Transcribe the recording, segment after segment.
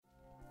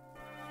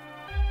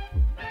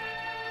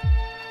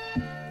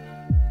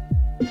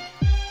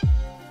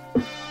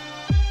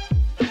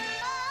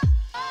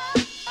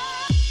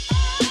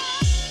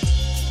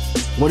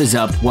What is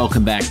up?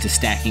 Welcome back to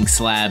Stacking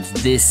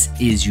Slabs. This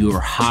is your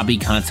hobby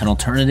content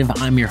alternative.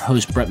 I'm your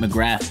host, Brett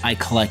McGrath. I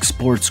collect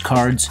sports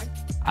cards.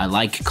 I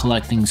like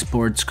collecting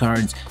sports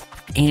cards.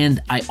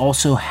 And I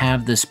also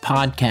have this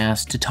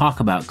podcast to talk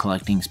about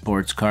collecting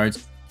sports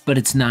cards. But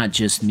it's not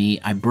just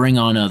me. I bring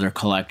on other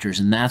collectors,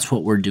 and that's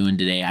what we're doing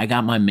today. I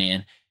got my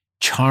man,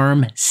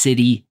 Charm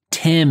City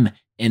Tim,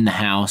 in the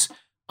house.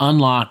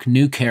 Unlock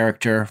new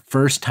character,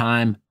 first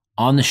time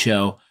on the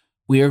show.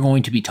 We are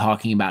going to be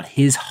talking about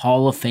his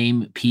Hall of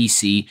Fame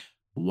PC,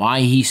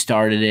 why he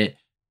started it,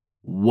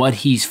 what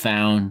he's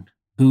found,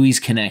 who he's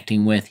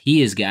connecting with.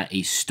 He has got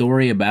a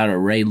story about a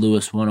Ray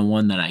Lewis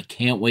 101 that I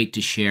can't wait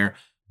to share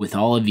with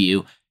all of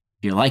you. If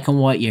you're liking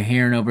what you're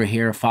hearing over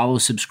here, follow,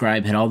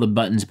 subscribe, hit all the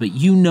buttons, but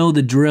you know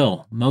the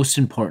drill. Most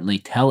importantly,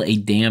 tell a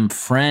damn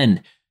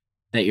friend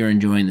that you're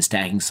enjoying the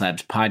Stacking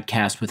Slabs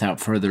podcast.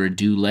 Without further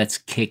ado, let's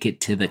kick it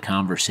to the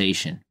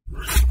conversation.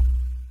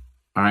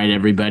 All right,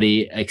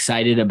 everybody,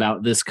 excited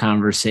about this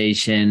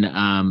conversation.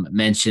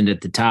 Mentioned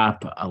at the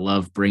top, I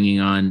love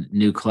bringing on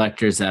new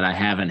collectors that I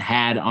haven't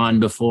had on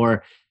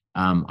before.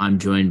 I'm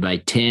joined by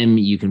Tim.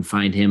 You can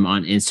find him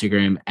on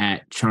Instagram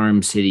at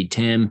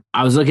CharmCityTim.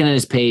 I was looking at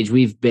his page.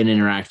 We've been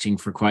interacting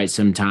for quite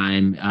some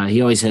time.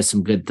 He always has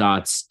some good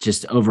thoughts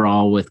just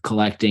overall with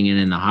collecting and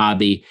in the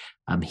hobby.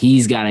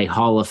 He's got a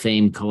Hall of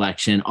Fame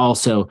collection,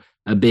 also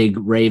a big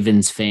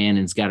Ravens fan, and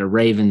has got a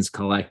Ravens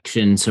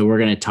collection. So we're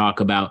going to talk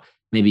about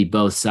maybe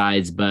both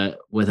sides, but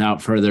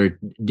without further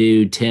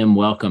ado, Tim,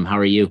 welcome. How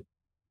are you?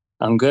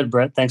 I'm good,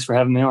 Brett. Thanks for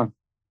having me on.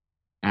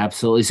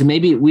 Absolutely. So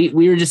maybe we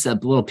were just a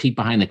little peek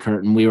behind the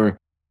curtain. We were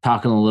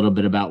talking a little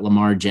bit about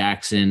Lamar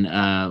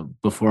Jackson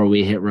before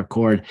we hit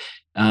record.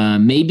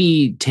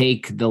 Maybe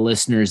take the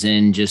listeners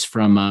in just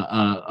from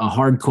a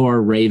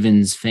hardcore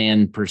Ravens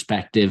fan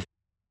perspective.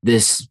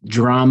 This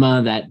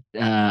drama that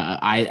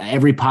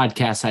every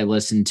podcast I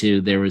listened to,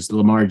 there was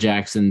Lamar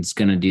Jackson's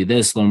going to do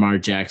this, Lamar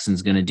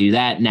Jackson's going to do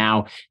that.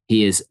 Now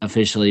he is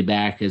officially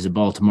back as a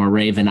Baltimore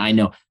Raven. I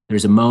know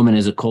there's a moment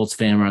as a Colts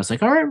fan where I was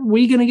like, all right, are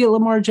we going to get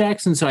Lamar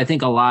Jackson? So I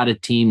think a lot of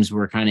teams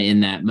were kind of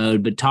in that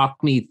mode, but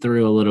talk me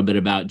through a little bit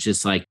about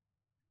just like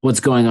what's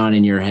going on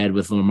in your head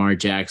with Lamar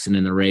Jackson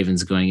and the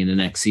Ravens going into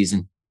next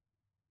season.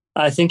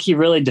 I think he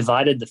really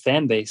divided the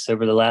fan base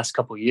over the last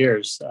couple of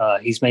years.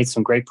 He's made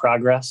some great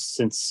progress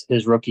since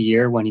his rookie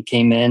year when he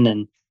came in,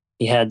 and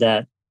he had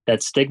that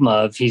stigma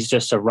of he's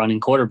just a running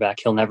quarterback.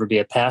 He'll never be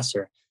a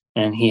passer.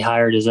 And he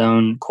hired his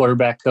own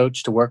quarterback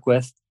coach to work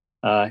with.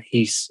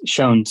 He's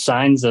shown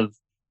signs of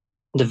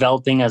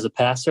developing as a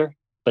passer,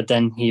 but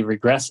then he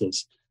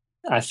regresses.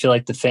 I feel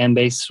like the fan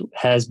base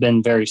has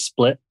been very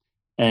split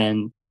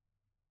and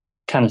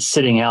kind of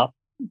sitting out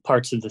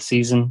parts of the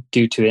season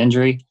due to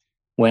injury.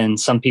 When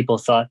some people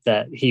thought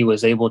that he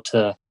was able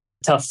to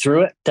tough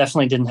through it,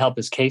 definitely didn't help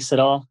his case at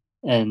all.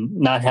 And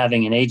not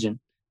having an agent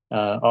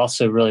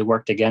also really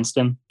worked against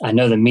him. I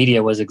know the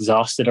media was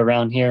exhausted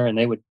around here, and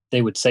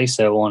they would say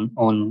so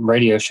on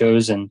radio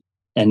shows and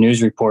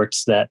news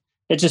reports that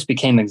it just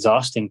became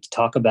exhausting to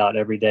talk about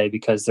every day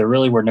because there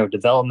really were no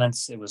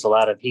developments. It was a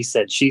lot of he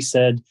said, she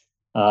said,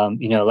 a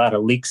lot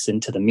of leaks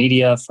into the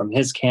media from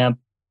his camp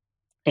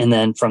and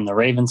then from the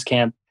Ravens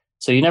camp.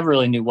 So you never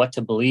really knew what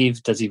to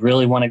believe. Does he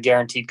really want a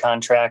guaranteed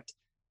contract?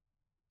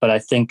 But I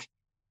think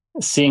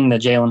seeing the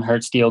Jalen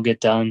Hurts deal get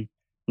done,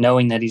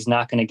 knowing that he's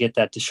not going to get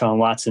that Deshaun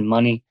Watson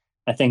money,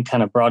 I think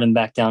kind of brought him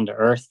back down to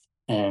earth.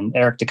 And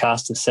Eric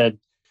DeCosta said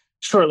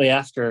shortly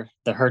after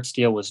the Hurts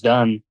deal was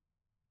done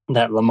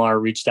that Lamar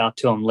reached out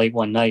to him late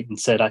one night and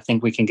said, I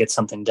think we can get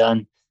something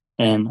done.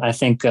 And I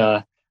think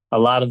a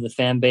lot of the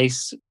fan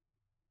base,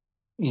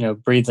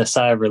 breathed a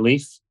sigh of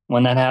relief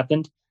when that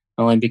happened.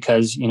 Only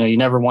because, you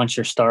never want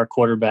your star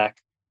quarterback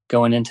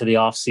going into the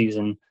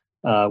offseason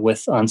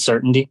with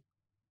uncertainty,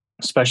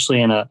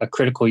 especially in a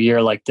critical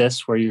year like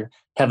this where you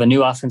have a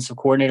new offensive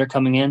coordinator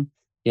coming in.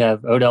 You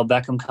have Odell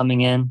Beckham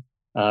coming in.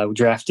 We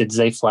drafted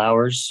Zay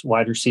Flowers,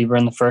 wide receiver,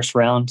 in the first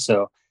round.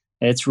 So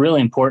it's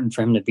really important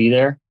for him to be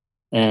there.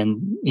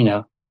 And,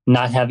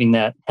 not having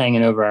that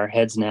hanging over our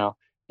heads now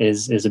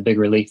is a big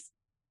relief.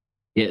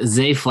 Yeah,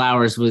 Zay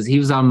Flowers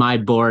was on my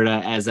board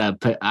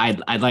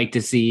I'd like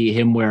to see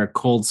him wear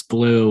Colts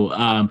blue.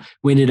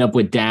 We ended up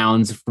with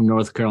Downs from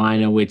North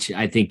Carolina, which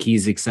I think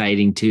he's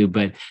exciting too.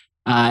 But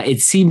it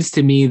seems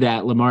to me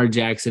that Lamar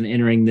Jackson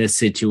entering this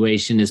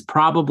situation is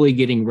probably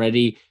getting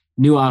ready,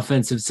 new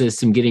offensive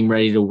system, getting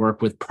ready to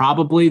work with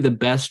probably the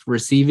best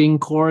receiving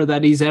core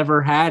that he's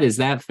ever had. Is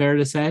that fair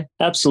to say?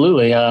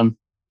 Absolutely.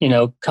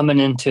 Coming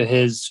into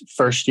his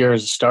first year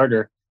as a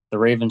starter, the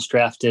Ravens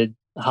drafted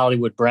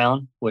Hollywood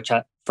Brown, which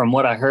from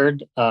what I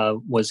heard,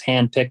 was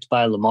handpicked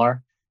by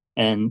Lamar.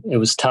 And it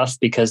was tough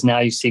because now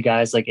you see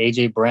guys like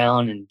A.J.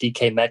 Brown and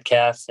DK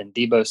Metcalf and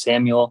Deebo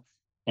Samuel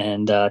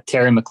and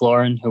Terry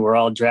McLaurin, who were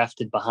all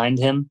drafted behind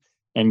him.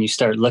 And you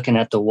start looking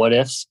at the what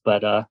ifs,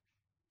 but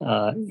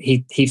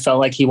he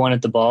felt like he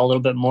wanted the ball a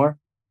little bit more.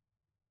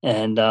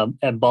 And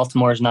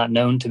Baltimore is not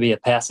known to be a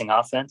passing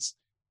offense.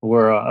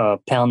 We're a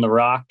pound the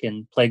rock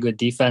and play good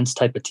defense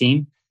type of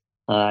team.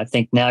 I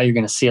think now you're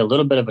going to see a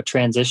little bit of a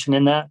transition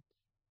in that.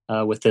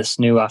 with this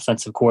new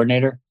offensive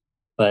coordinator.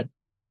 But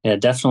yeah,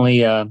 definitely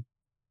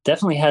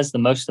has the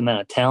most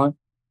amount of talent.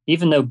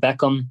 Even though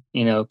Beckham,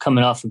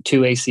 coming off of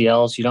 2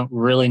 ACLs, you don't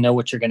really know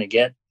what you're going to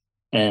get.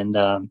 And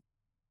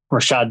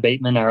Rashad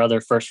Bateman, our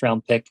other first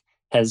round pick,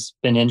 has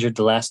been injured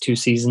the last 2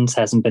 seasons,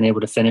 hasn't been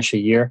able to finish a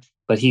year,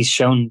 but he's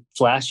shown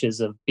flashes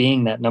of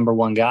being that number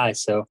one guy.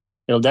 So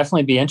it'll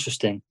definitely be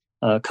interesting,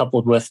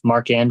 coupled with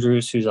Mark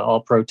Andrews, who's an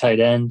all-pro tight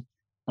end.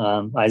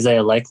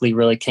 Isaiah Likely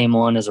really came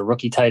on as a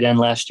rookie tight end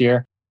last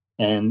year.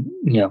 And,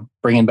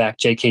 bringing back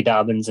J.K.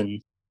 Dobbins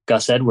and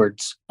Gus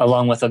Edwards,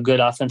 along with a good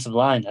offensive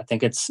line. I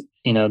think it's,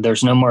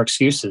 there's no more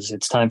excuses.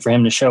 It's time for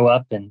him to show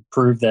up and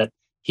prove that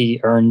he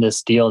earned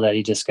this deal that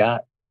he just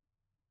got.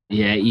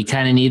 Yeah, you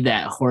kind of need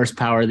that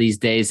horsepower these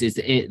days.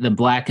 The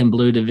black and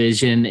blue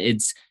division.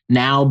 It's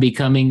now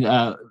becoming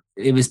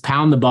it was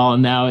pound the ball,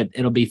 and now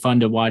it'll be fun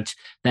to watch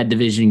that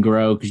division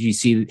grow because you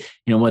see,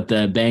 what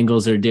the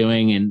Bengals are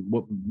doing and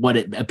what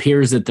it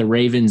appears that the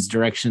Ravens'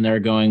 direction they're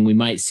going. We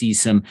might see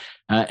some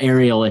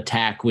aerial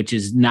attack, which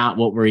is not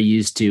what we're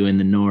used to in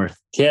the North.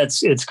 Yeah,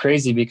 it's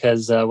crazy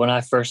because when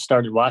I first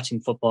started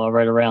watching football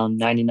right around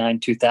 99,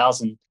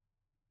 2000,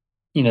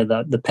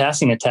 the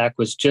passing attack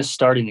was just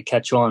starting to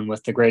catch on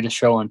with the greatest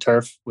show on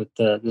turf with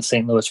the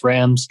St. Louis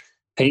Rams.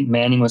 Peyton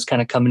Manning was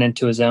kind of coming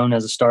into his own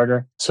as a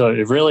starter. So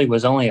it really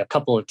was only a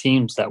couple of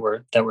teams that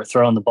were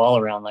throwing the ball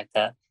around like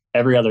that.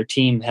 Every other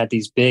team had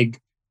these big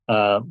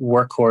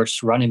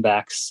workhorse running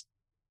backs: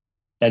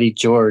 Eddie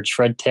George,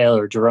 Fred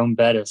Taylor, Jerome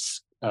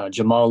Bettis,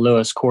 Jamal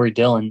Lewis, Corey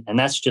Dillon, and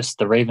that's just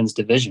the Ravens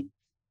division.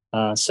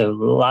 So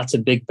lots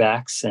of big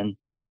backs, and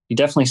you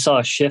definitely saw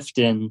a shift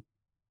in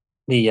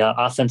the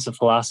offensive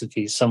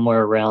philosophies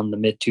somewhere around the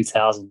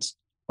mid-2000s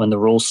when the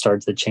rules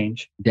started to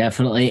change.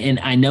 Definitely. And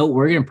I know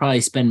we're going to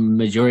probably spend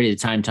majority of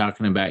the time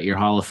talking about your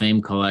Hall of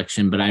Fame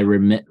collection, but I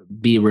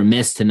be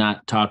remiss to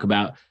not talk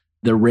about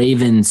the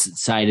Ravens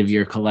side of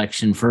your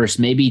collection first.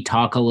 Maybe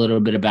talk a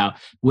little bit about,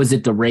 was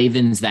it the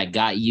Ravens that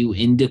got you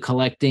into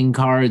collecting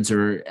cards,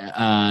 or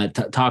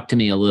talk to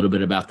me a little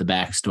bit about the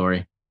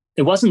backstory?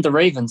 It wasn't the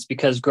Ravens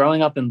because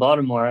growing up in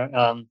Baltimore,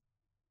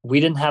 we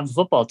didn't have a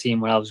football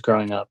team when I was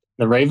growing up.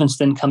 The Ravens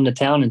didn't come to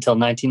town until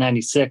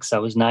 1996. I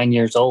was 9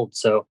 years old.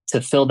 So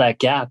to fill that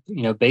gap,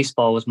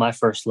 baseball was my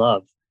first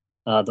love.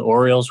 The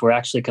Orioles were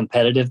actually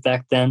competitive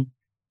back then.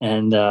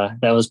 And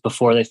that was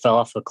before they fell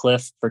off a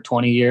cliff for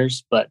 20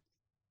 years. But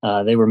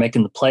they were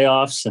making the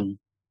playoffs, and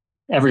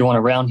everyone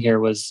around here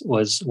was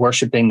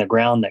worshiping the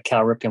ground that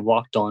Cal Ripken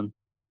walked on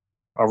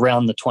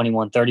around the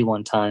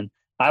 21-31 time.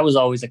 I was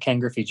always a Ken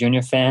Griffey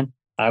Jr. fan.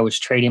 I was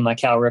trading my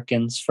Cal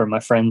Ripkens for my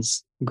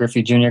friends'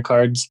 Griffey Jr.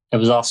 cards. It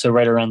was also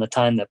right around the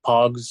time that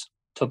Pogs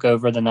took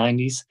over the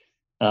 90s.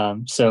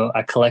 So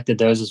I collected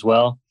those as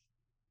well.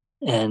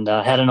 And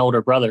I had an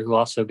older brother who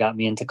also got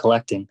me into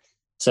collecting.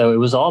 So it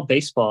was all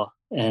baseball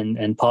and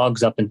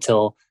Pogs up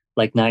until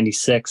like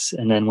 96.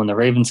 And then when the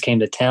Ravens came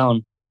to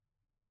town,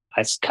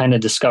 I kind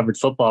of discovered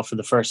football for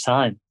the first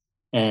time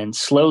and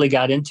slowly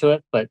got into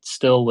it, but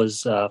still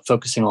was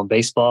focusing on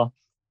baseball.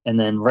 And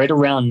then right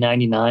around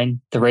 99,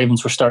 the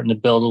Ravens were starting to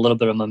build a little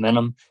bit of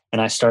momentum, and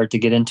I started to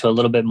get into a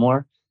little bit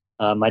more.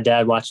 My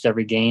dad watched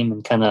every game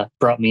and kind of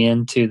brought me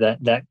into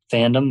that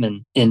fandom.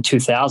 And in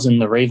 2000,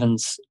 the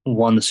Ravens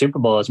won the Super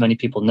Bowl, as many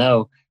people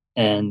know.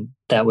 And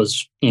that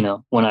was,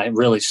 when I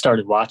really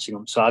started watching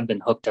them. So I've been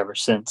hooked ever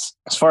since.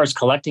 As far as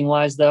collecting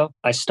wise, though,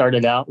 I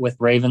started out with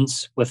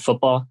Ravens, with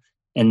football.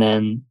 And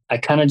then I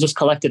kind of just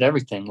collected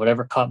everything,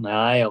 whatever caught my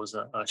eye. I was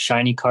a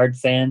shiny card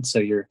fan. So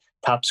your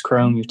Topps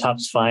Chrome, your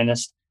Topps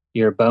Finest,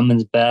 your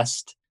Bowman's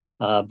Best,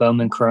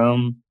 Bowman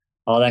Chrome,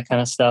 all that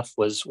kind of stuff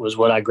was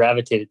what I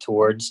gravitated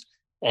towards.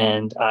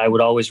 And I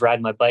would always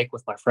ride my bike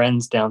with my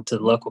friends down to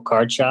the local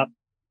card shop.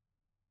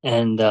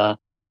 And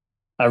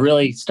I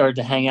really started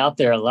to hang out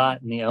there a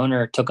lot. And the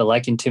owner took a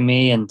liking to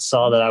me and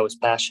saw that I was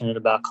passionate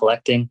about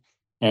collecting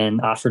and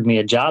offered me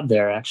a job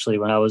there, actually,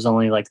 when I was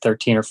only like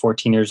 13 or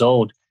 14 years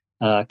old,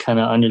 kind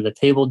of under the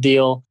table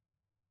deal,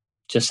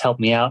 just helped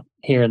me out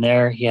here and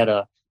there. He had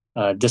a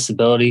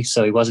disability,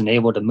 so he wasn't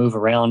able to move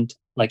around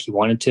like he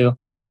wanted to.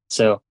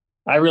 So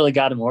I really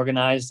got him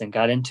organized and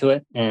got into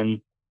it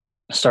and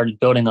started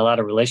building a lot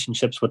of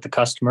relationships with the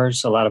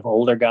customers, a lot of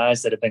older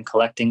guys that have been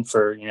collecting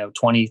for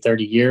 20,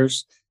 30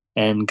 years,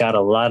 and got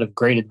a lot of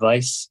great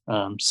advice,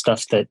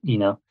 stuff that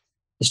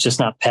is just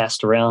not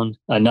passed around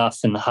enough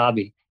in the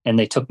hobby. And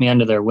they took me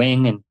under their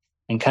wing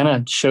and kind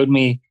of showed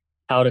me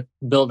how to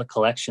build a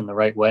collection the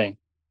right way,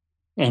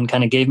 and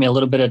kind of gave me a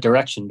little bit of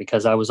direction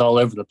because I was all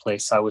over the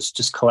place. I was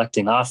just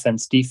collecting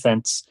offense,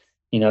 defense,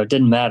 it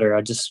didn't matter.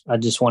 I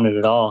just wanted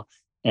it all.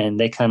 And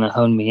they kind of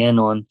honed me in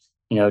on,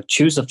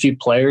 choose a few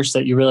players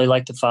that you really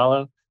like to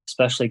follow,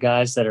 especially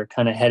guys that are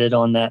kind of headed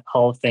on that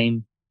Hall of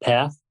Fame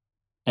path.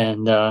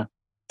 And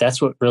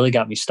that's what really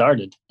got me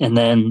started. And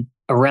then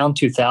around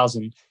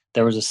 2000,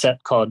 there was a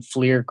set called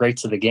Fleer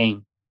Greats of the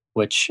Game,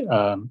 which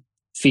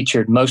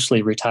featured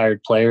mostly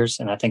retired players.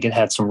 And I think it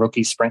had some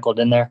rookies sprinkled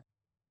in there.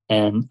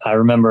 And I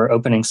remember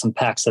opening some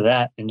packs of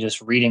that and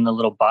just reading the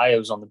little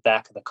bios on the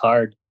back of the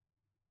card,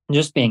 and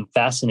just being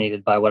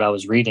fascinated by what I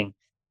was reading.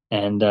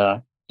 And,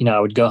 I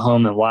would go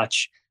home and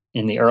watch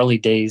in the early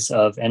days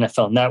of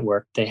NFL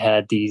Network. They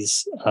had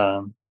these,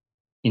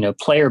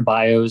 player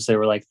bios. They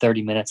were like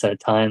 30 minutes at a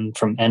time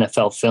from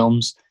NFL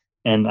films.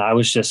 And I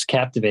was just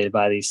captivated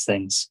by these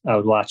things. I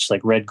would watch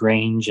like Red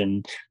Grange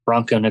and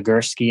Bronco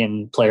Nagurski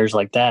and players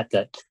like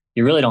that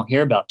you really don't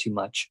hear about too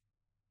much.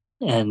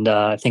 And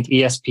I think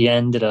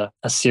ESPN did a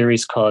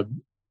series called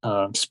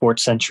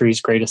Sports Century's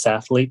Greatest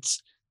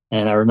Athletes.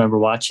 And I remember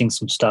watching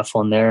some stuff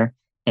on there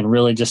and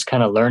really just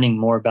kind of learning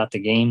more about the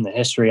game, the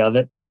history of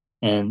it,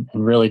 and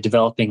really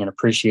developing an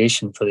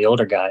appreciation for the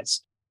older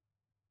guys.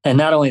 And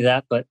not only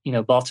that, but,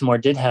 Baltimore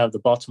did have the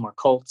Baltimore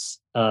Colts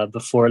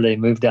before they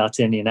moved out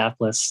to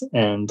Indianapolis.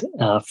 And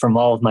from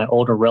all of my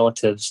older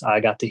relatives, I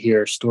got to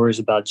hear stories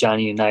about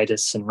Johnny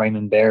Unitas and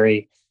Raymond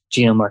Berry,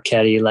 Gino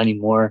Marchetti, Lenny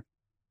Moore,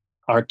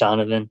 Art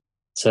Donovan.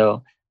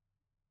 So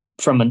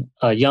from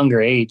a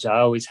younger age, I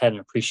always had an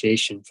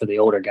appreciation for the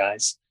older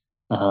guys.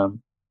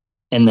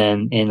 And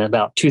then in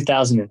about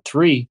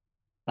 2003,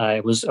 I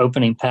was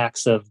opening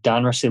packs of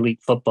Donruss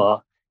Elite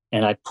Football,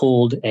 and I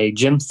pulled a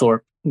Jim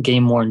Thorpe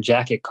game-worn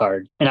jacket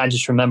card. And I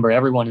just remember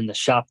everyone in the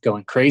shop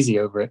going crazy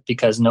over it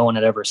because no one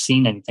had ever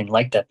seen anything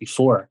like that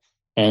before.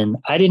 And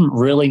I didn't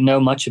really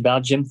know much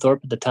about Jim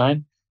Thorpe at the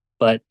time,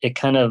 but it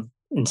kind of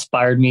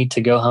inspired me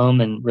to go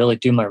home and really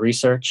do my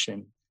research.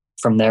 And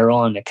from there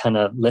on, it kind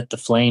of lit the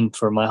flame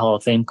for my Hall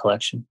of Fame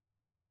collection.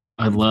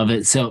 I love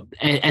it. So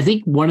I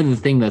think one of the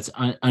things that's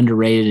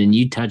underrated, and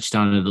you touched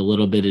on it a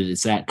little bit,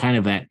 is that kind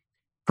of that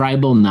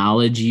tribal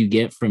knowledge you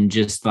get from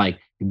just like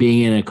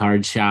being in a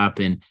card shop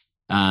and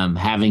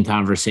having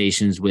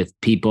conversations with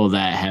people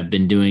that have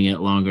been doing it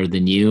longer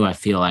than you. I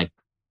feel like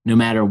no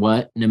matter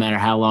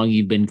how long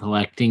you've been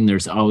collecting,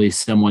 there's always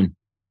someone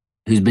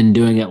who's been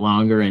doing it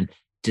longer, and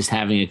just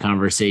having a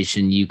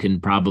conversation you can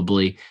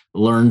probably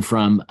learn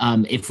from.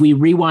 If we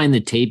rewind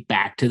the tape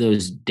back to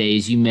those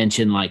days, you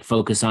mentioned like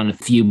focus on a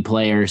few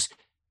players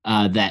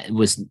that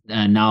was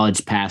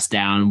knowledge passed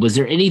down. Was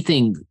there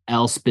anything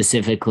else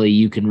specifically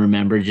you can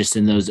remember just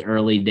in those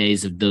early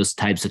days of those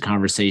types of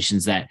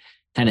conversations that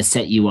kind of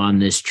set you on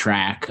this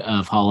track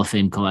of Hall of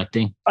Fame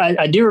collecting?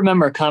 I do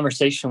remember a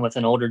conversation with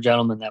an older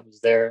gentleman that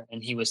was there,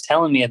 and he was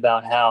telling me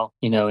about how,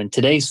 in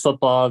today's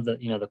football,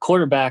 the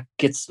quarterback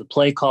gets the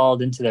play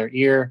called into their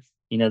ear.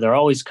 They're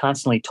always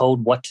constantly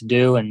told what to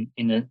do. And,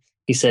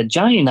 he said,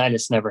 Johnny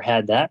Unitas never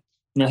had that.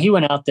 He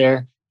went out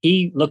there,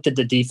 he looked at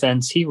the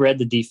defense, he read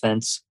the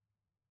defense,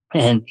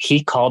 and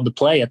he called the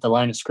play at the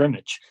line of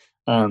scrimmage.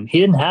 He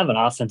didn't have an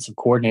offensive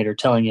coordinator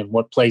telling him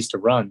what plays to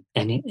run.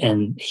 And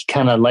he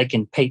kind of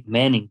likened Peyton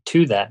Manning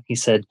to that. He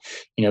said,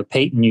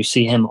 Peyton, you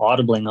see him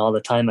audibling all the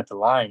time at the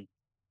line.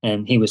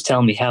 And he was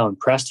telling me how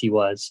impressed he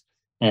was.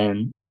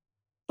 And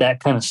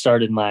that kind of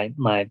started my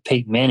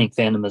Peyton Manning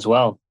fandom as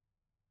well,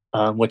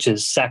 which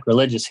is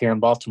sacrilegious here in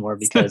Baltimore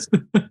because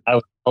I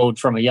was told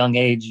from a young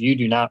age, you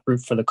do not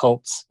root for the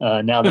Colts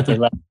now that they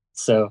left.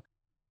 So,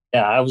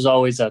 yeah, I was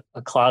always a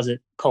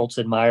closet Colts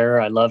admirer.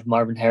 I loved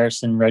Marvin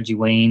Harrison, Reggie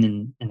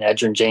Wayne, and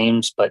Edgerrin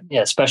James, but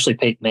yeah, especially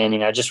Peyton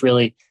Manning. I just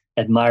really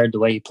admired the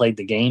way he played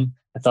the game.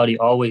 I thought he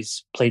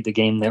always played the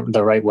game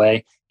the right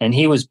way, and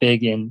he was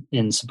big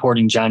in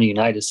supporting Johnny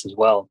Unitas as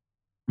well.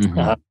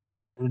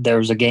 Mm-hmm. There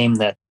was a game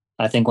that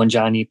I think when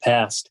Johnny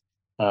passed,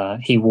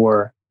 he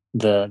wore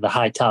the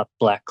high top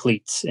black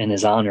cleats in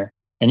his honor,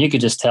 and you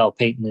could just tell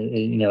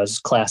Peyton, is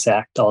class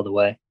act all the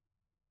way.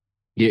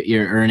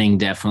 You're earning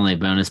definitely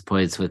bonus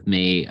points with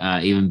me,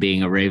 even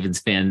being a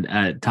Ravens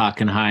fan,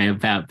 talking high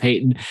about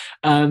Peyton.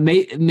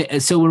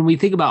 So when we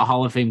think about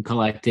Hall of Fame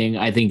collecting,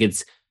 I think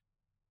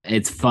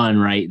it's fun,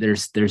 right?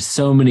 There's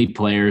so many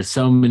players,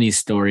 so many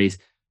stories,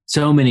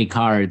 so many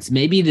cards.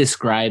 Maybe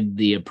describe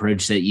the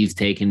approach that you've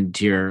taken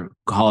to your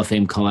Hall of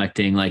Fame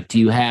collecting. Like, do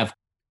you have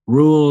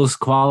rules,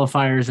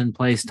 qualifiers in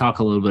place? Talk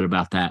a little bit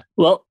about that.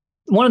 Well,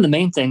 one of the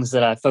main things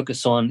that I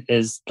focus on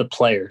is the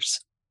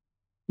players.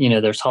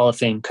 There's Hall of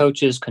Fame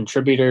coaches,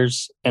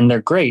 contributors, and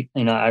they're great.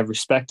 I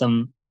respect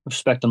them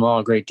all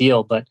a great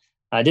deal, but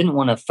I didn't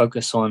want to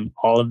focus on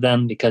all of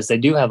them because they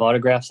do have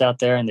autographs out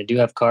there and they do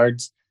have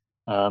cards.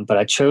 But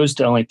I chose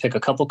to only pick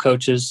a couple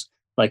coaches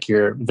like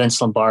your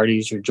Vince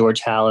Lombardi's, your George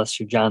Halas,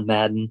 your John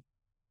Madden.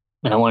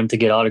 And I wanted to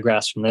get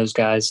autographs from those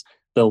guys,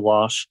 Bill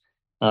Walsh,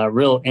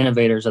 real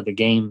innovators of the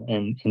game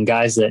and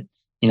guys that,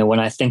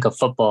 when I think of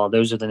football,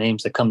 those are the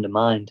names that come to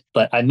mind.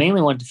 But I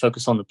mainly wanted to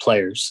focus on the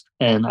players.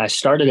 And I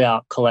started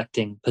out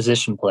collecting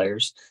position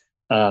players.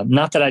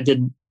 Not that I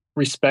didn't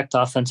respect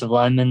offensive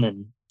linemen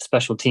and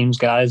special teams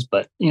guys,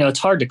 but, it's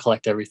hard to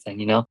collect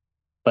everything,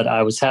 But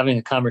I was having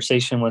a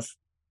conversation with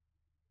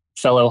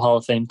fellow Hall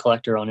of Fame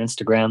collector on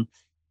Instagram,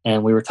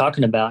 and we were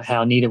talking about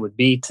how neat it would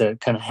be to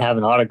kind of have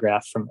an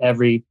autograph from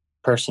every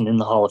person in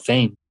the Hall of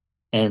Fame.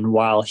 And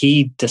while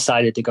he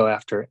decided to go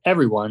after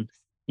everyone,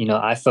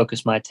 I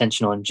focused my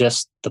attention on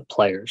just the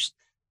players.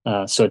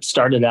 So it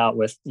started out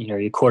with, your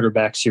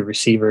quarterbacks, your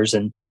receivers,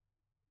 and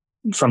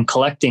from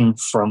collecting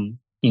from,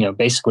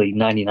 basically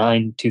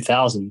 99,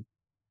 2000,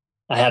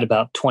 I had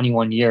about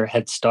 21-year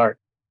head start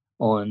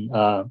on,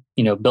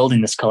 building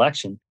this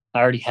collection. I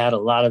already had a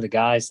lot of the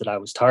guys that I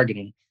was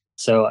targeting.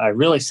 So I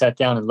really sat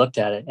down and looked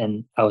at it,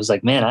 and I was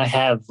like, man, I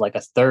have like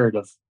a third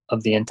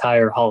of the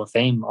entire Hall of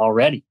Fame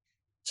already.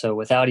 So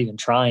without even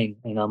trying,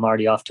 I'm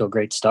already off to a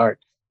great start.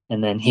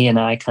 And then he and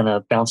I kind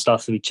of bounced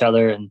off of each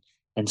other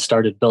and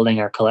started building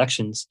our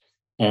collections.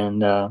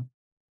 And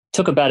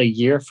took about a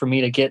year for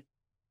me to get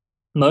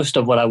most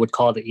of what I would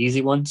call the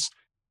easy ones.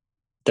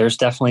 There's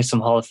definitely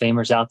some Hall of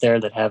Famers out there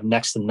that have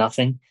next to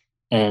nothing.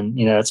 And,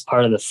 that's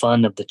part of the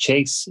fun of the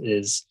chase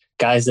is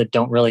guys that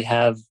don't really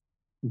have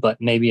but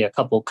maybe a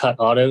couple cut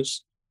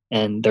autos,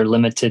 and they're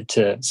limited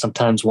to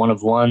sometimes one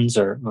of ones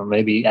or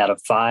maybe out of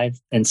five.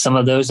 And some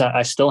of those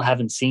I still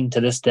haven't seen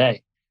to this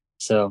day.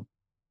 So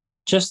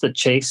just the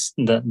chase,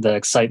 the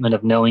excitement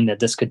of knowing that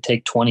this could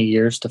take 20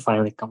 years to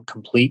finally come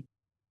complete.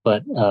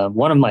 But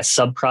one of my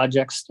sub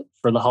projects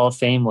for the Hall of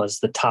Fame was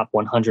the top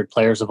 100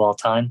 players of all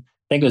time.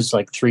 I think it was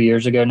like 3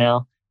 years ago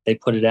now. They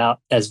put it out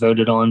as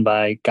voted on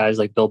by guys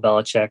like Bill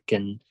Belichick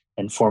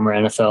and former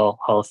NFL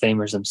Hall of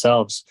Famers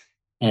themselves.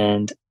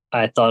 And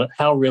I thought,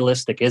 how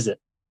realistic is it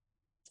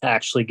to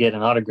actually get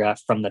an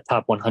autograph from the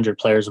top 100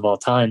 players of all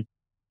time?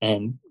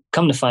 And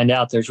come to find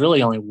out, there's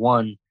really only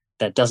one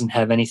that doesn't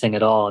have anything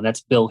at all, and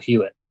that's Bill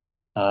Hewitt.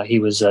 He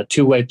was a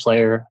two-way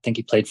player. I think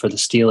he played for the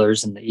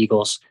Steelers and the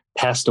Eagles.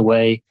 Passed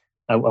away,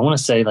 I want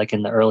to say like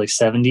in the early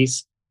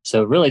 70s.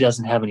 So really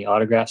doesn't have any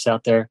autographs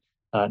out there.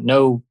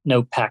 No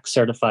pack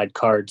certified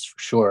cards for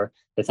sure.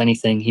 If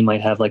anything, he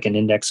might have like an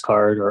index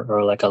card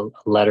or like a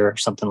letter or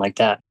something like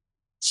that.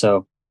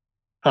 So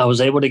I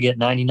was able to get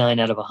 99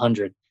 out of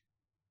 100,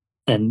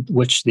 and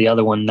which the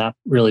other one not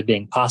really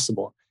being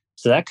possible.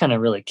 So that kind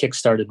of really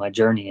kickstarted my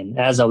journey. And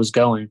as I was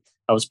going,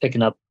 I was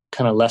picking up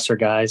kind of lesser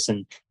guys.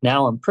 And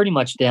now I'm pretty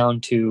much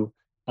down to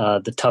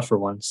the tougher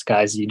ones,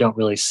 guys you don't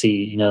really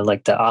see,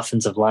 like the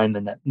offensive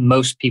linemen that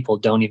most people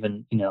don't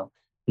even,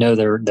 know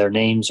their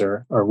names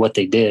or what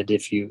they did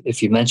if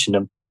you mentioned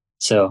them.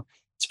 So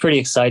it's pretty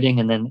exciting.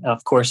 And then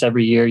of course,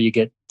 every year you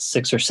get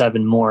 6 or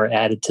 7 more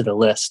added to the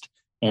list.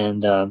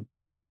 And,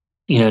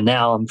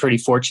 now I'm pretty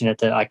fortunate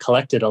that I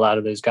collected a lot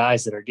of those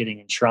guys that are getting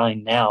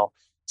enshrined now.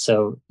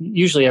 So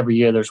usually every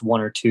year there's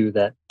 1 or 2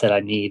 that I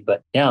need,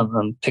 but yeah,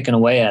 I'm picking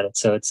away at it.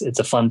 So it's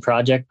a fun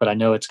project, but I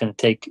know it's going to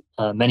take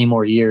many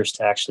more years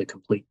to actually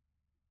complete.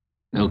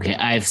 Okay,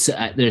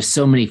 there's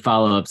so many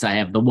follow-ups. I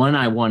have the one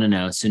I want to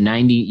know. So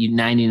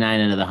 99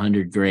 out of the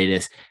 100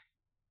 greatest.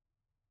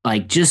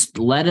 Like, just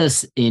let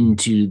us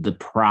into the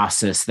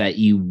process that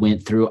you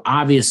went through.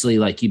 Obviously,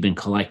 like, you've been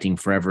collecting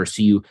forever,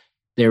 so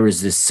there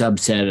was this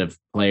subset of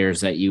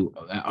players that you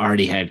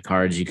already had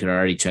cards, you could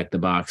already check the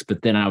box,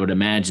 but then I would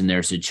imagine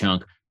there's a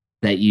chunk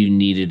that you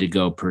needed to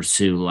go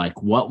pursue.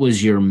 Like, what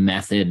was your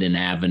method and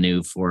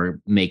avenue for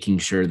making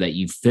sure that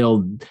you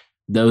filled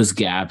those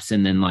gaps?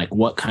 And then, like,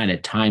 what kind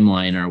of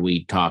timeline are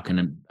we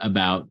talking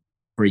about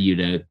for you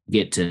to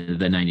get to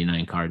the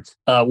 99 cards?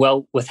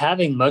 Well, with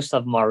having most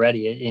of them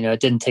already, it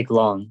didn't take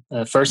long.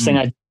 First thing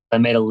I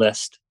made a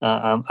list.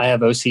 I have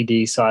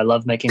OCD, so I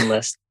love making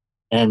lists.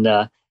 And,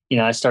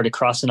 I started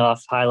crossing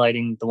off,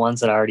 highlighting the ones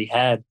that I already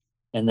had.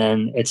 And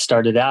then it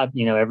started out,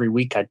 every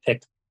week I'd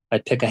pick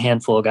a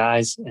handful of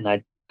guys and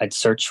I'd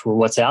search for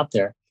what's out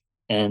there.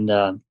 And,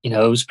 it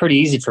was pretty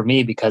easy for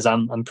me because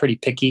I'm pretty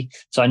picky.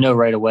 So I know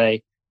right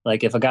away,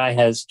 like if a guy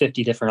has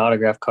 50 different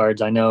autograph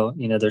cards, I know,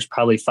 there's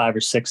probably 5 or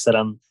 6 that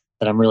I'm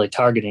really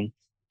targeting.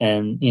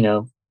 And,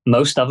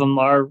 most of them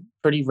are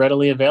pretty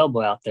readily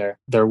available out there.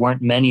 There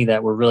weren't many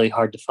that were really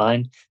hard to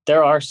find.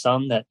 There are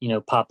some that,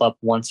 pop up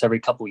once every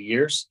couple of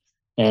years.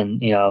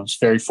 And, I was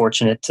very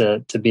fortunate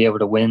to be able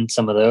to win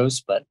some of those.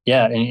 But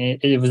yeah,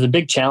 it was a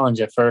big challenge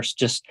at first,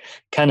 just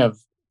kind of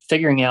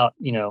figuring out,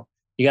 you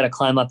got to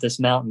climb up this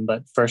mountain,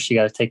 but first you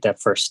got to take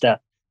that first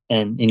step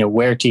and,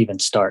 where to even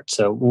start.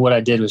 So what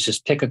I did was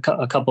just pick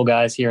a couple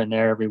guys here and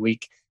there every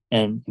week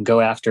and go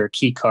after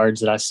key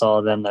cards that I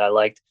saw them that I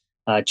liked.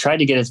 I tried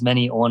to get as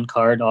many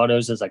on-card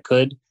autos as I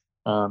could.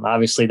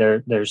 Obviously,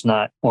 there's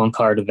not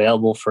on-card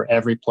available for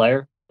every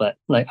player, but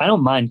like I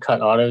don't mind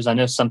cut autos. I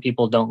know some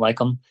people don't like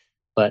them,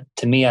 but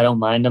to me, I don't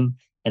mind them.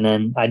 And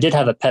then I did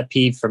have a pet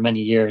peeve for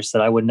many years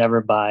that I would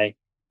never buy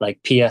like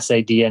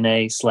PSA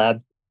DNA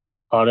slab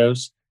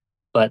autos.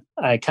 But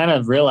I kind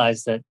of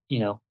realized that,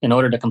 in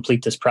order to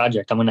complete this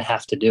project, I'm going to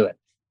have to do it.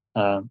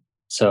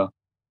 So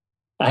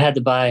I had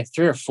to buy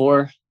 3 or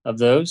 4 of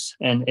those,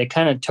 and it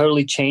kind of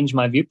totally changed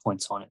my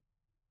viewpoints on it.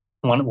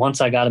 Once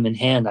I got them in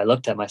hand, I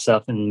looked at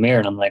myself in the mirror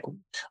and I'm like,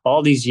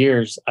 all these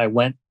years I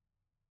went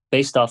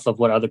based off of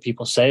what other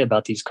people say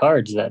about these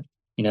cards that,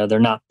 they're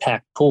not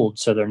pack pulled.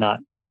 So they're not,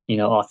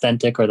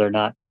 authentic, or they're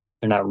not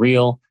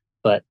real.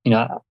 But,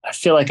 I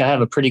feel like I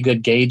have a pretty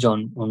good gauge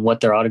on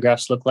what their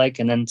autographs look like.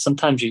 And then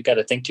sometimes you've got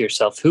to think to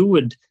yourself, who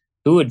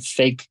would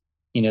fake,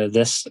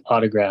 this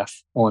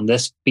autograph on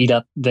this beat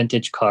up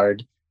vintage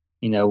card,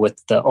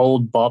 with the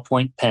old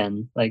ballpoint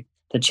pen. Like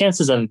the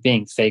chances of it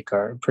being fake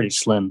are pretty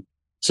slim.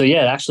 So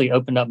yeah, it actually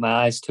opened up my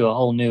eyes to a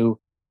whole new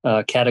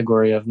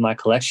category of my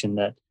collection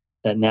that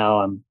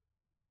now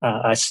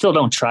I still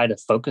don't try to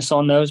focus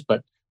on those,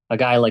 but a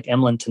guy like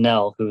Emlyn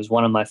Tunnell, who is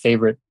one of my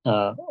favorite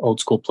old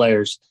school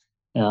players.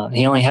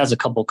 He only has a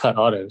couple cut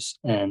autos,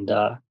 and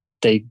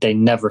they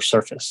never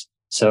surface.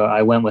 So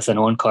I went with an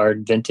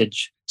on-card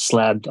vintage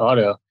slabbed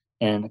auto,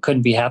 and I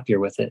couldn't be happier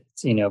with it.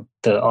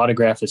 The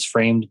autograph is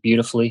framed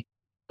beautifully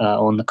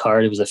on the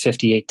card. It was a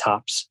 58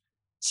 tops.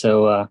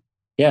 So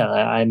yeah,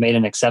 I made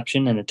an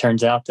exception, and it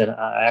turns out that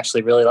I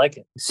actually really like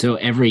it. So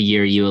every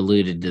year, you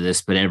alluded to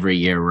this, but every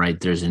year, right,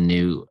 there's a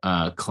new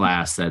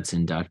class that's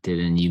inducted.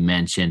 And you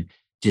mentioned,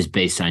 just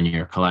based on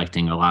your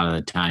collecting, a lot of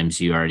the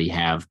times you already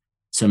have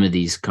some of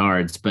these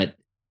cards. But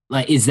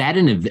like, is that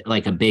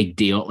a big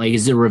deal? Like,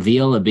 is the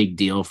reveal a big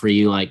deal for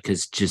you? Like,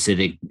 because just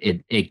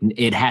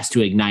it has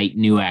to ignite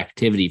new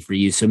activity for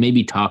you. So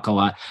maybe talk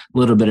a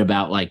little bit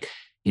about, like,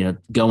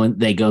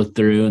 they go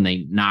through and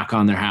they knock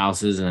on their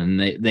houses, and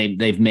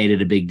they've made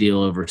it a big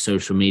deal over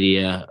social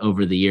media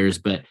over the years.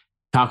 But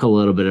talk a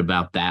little bit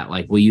about that.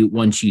 Like,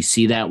 once you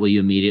see that, will you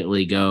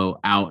immediately go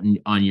out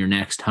on your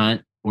next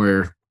hunt,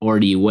 or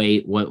do you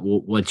wait?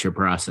 What's your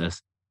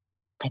process?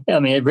 Yeah, I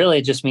mean, it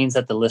really just means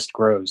that the list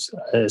grows.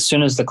 As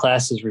soon as the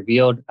class is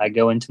revealed, I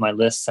go into my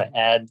lists. I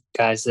add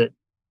guys that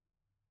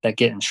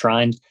get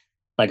enshrined.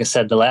 Like I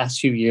said, the last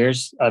few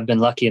years, I've been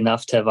lucky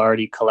enough to have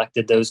already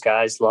collected those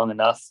guys long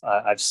enough.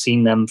 I've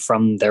seen them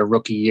from their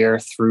rookie year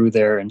through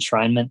their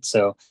enshrinement.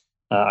 So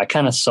I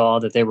kind of saw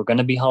that they were going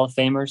to be Hall of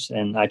Famers,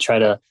 and I try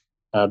to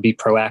be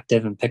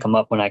proactive and pick them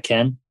up when I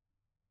can.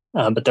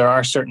 But there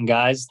are certain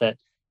guys that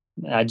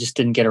I just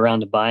didn't get around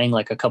to buying.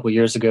 Like a couple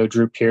years ago,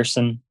 Drew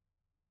Pearson,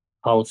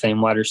 Hall of Fame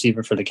wide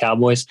receiver for the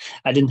Cowboys.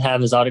 I didn't have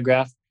his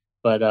autograph,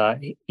 but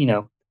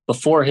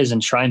before his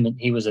enshrinement,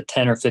 he was a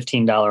 $10 or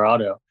 $15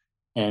 auto.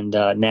 And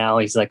now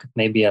he's like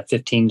maybe a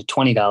 $15 to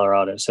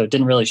 $20 auto. So it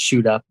didn't really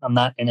shoot up. I'm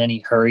not in any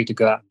hurry to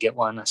go out and get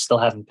one. I still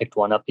haven't picked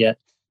one up yet,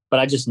 but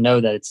I just know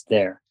that it's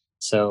there.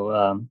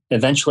 So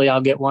eventually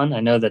I'll get one.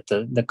 I know that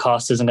the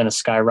cost isn't going to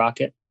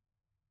skyrocket,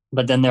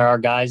 but then there are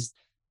guys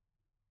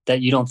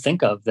that you don't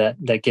think of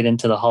that get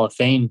into the Hall of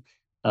Fame,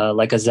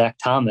 like a Zach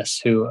Thomas,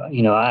 who,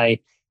 I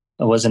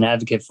was an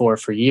advocate for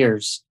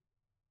years.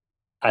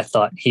 I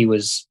thought he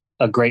was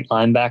a great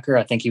linebacker.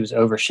 I think he was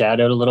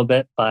overshadowed a little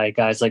bit by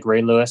guys like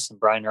Ray Lewis and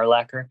Brian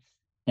Urlacher.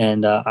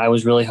 And I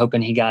was really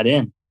hoping he got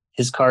in.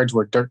 His cards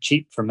were dirt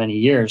cheap for many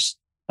years.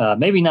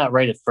 Maybe not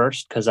right at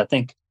first, because I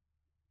think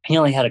he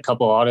only had a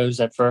couple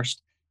autos at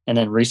first. And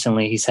then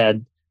recently he's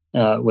had,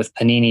 with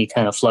Panini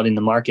kind of flooding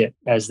the market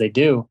as they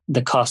do,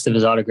 the cost of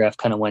his autograph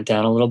kind of went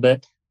down a little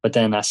bit. But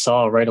then I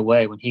saw right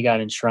away when he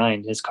got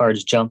enshrined, his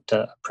cards jumped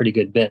a pretty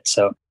good bit.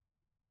 So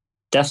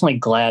definitely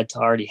glad to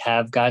already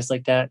have guys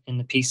like that in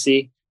the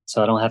PC,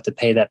 so I don't have to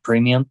pay that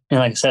premium. And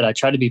like I said, I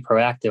try to be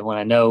proactive when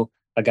I know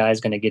a guy's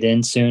going to get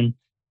in soon.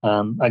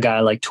 A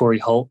guy like Torrey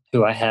Holt,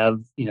 who I have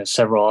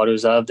several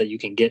autos of that you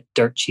can get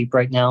dirt cheap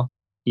right now.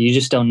 You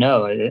just don't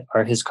know,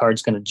 are his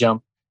cards going to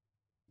jump?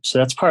 So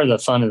that's part of the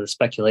fun of the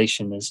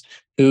speculation, is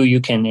who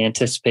you can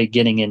anticipate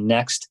getting in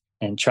next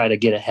and try to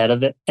get ahead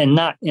of it. And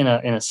not in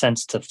a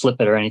sense to flip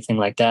it or anything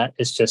like that.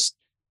 It's just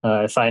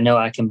if I know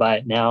I can buy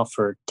it now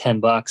for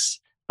 $10,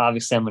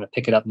 obviously I'm going to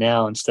pick it up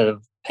now instead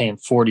of paying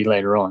 $40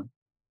 later on.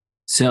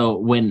 So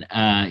when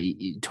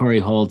Torrey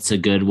Holt's a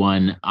good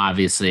one,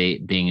 obviously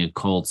being a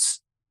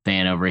Colts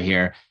fan over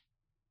here,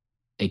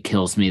 it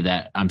kills me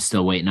that I'm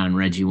still waiting on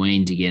Reggie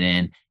Wayne to get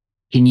in.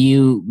 Can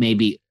you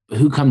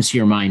who comes to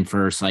your mind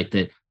first, like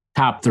the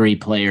top 3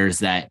 players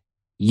that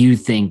you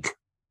think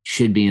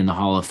should be in the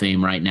Hall of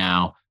Fame right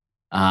now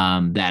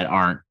that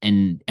aren't?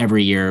 And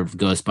every year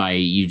goes by,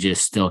 you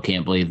just still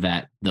can't believe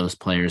that those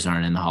players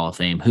aren't in the Hall of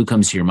Fame. Who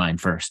comes to your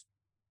mind first?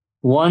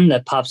 One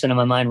that pops into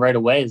my mind right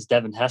away is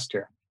Devin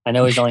Hester. I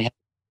know he's only had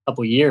a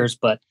couple years,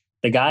 but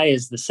the guy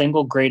is the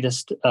single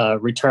greatest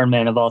return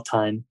man of all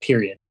time,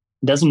 period.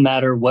 It doesn't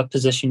matter what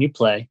position you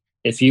play.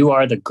 If you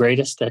are the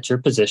greatest at your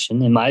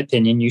position, in my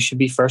opinion, you should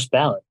be first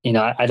ballot.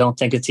 I don't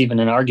think it's even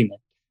an argument.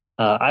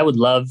 I would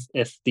love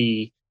if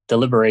the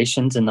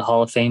deliberations in the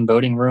Hall of Fame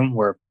voting room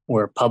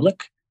were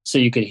public, so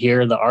you could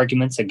hear the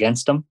arguments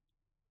against them,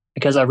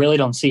 because I really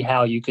don't see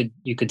how you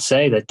could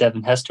say that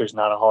Devin Hester is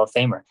not a Hall of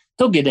Famer.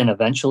 He'll get in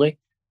eventually,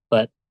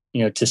 but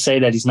to say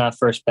that he's not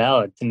first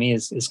ballot, to me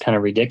is kind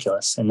of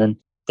ridiculous. And then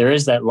there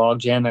is that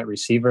logjam at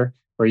receiver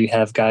where you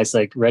have guys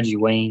like Reggie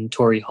Wayne,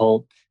 Torrey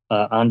Holt,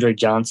 Andre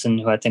Johnson,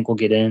 who I think will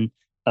get in,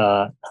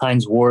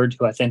 Hines Ward,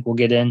 who I think will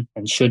get in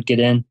and should get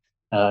in,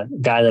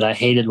 guy that I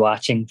hated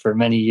watching for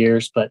many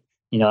years, but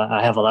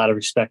I have a lot of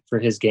respect for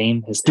his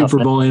game, his Super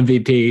Bowl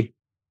MVP.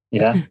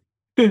 Yeah,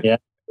 yeah,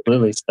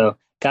 absolutely. So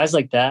guys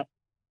like that.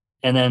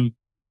 And then,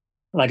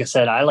 like I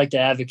said, I like to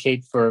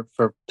advocate for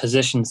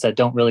positions that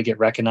don't really get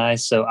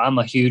recognized. So I'm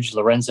a huge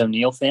Lorenzo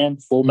Neal fan,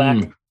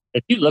 fullback.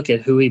 If you look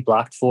at who he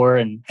blocked for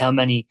and how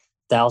many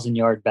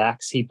 1,000-yard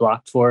backs he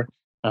blocked for,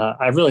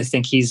 I really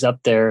think he's up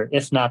there,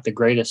 if not the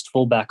greatest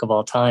fullback of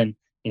all time.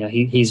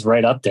 He's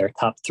right up there,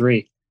 top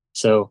 3.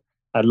 So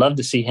I'd love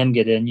to see him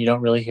get in. You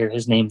don't really hear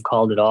his name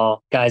called at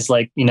all. Guys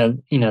like,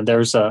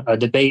 there's a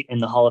debate in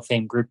the Hall of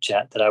Fame group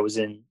chat that I was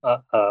in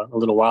a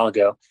little while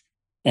ago.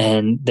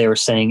 And they were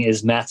saying,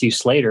 is Matthew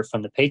Slater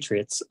from the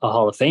Patriots a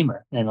Hall of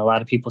Famer? And a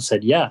lot of people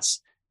said yes.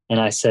 And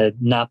I said,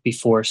 not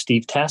before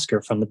Steve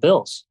Tasker from the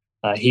Bills.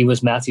 He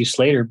was Matthew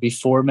Slater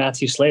before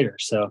Matthew Slater.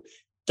 So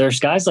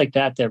there's guys like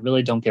that that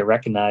really don't get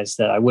recognized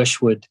that I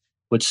wish would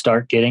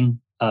start getting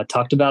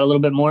talked about a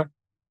little bit more.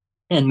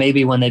 And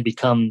maybe when they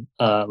become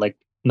like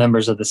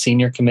members of the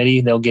senior committee,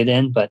 they'll get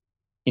in. But,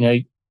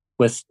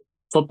 with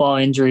football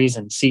injuries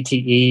and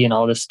CTE and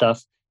all this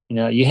stuff,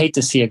 you hate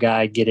to see a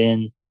guy get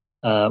in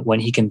when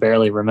he can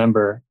barely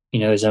remember,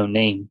 his own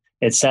name.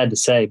 It's sad to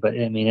say, but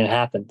I mean, it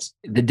happens.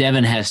 The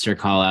Devin Hester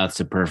call out's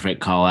a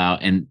perfect call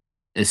out. And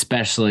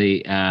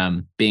especially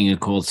being a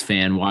Colts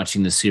fan,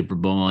 watching the Super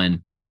Bowl,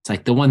 and it's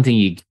like the one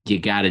thing you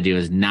got to do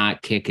is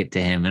not kick it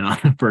to him. And on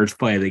the first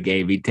play of the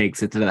game, he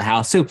takes it to the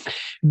house. So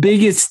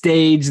biggest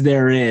stage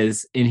there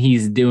is, and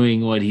he's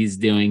doing what he's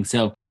doing.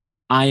 So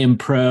I am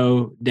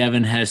pro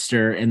Devin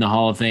Hester in the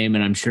Hall of Fame,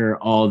 and I'm sure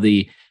all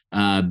the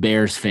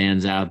Bears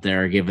fans out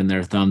there are giving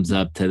their thumbs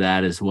up to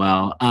that as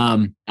well.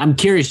 I'm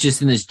curious,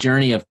 just in this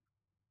journey of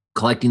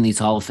collecting these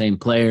Hall of Fame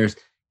players,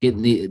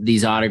 getting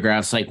these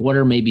autographs, like what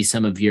are maybe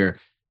some of your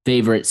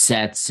favorite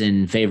sets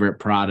and favorite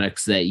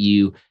products that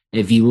you,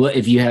 if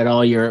you had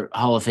all your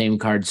Hall of Fame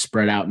cards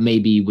spread out,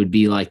 maybe would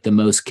be like the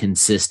most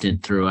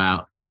consistent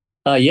throughout?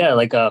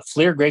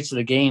 Fleer Greats of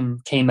the Game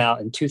came out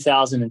in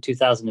 2000 and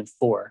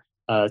 2004.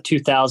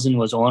 2000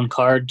 was on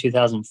card.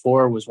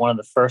 2004 was one of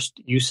the first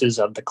uses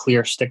of the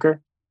clear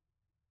sticker.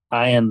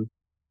 I am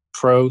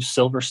pro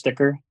silver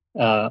sticker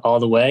all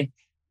the way,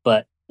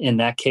 but in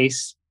that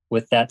case,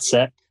 with that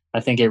set,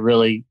 I think it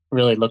really,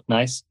 really looked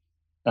nice.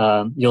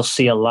 You'll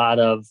see a lot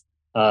of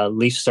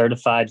Leaf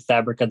certified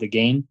Fabric of the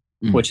Game,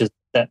 which is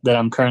that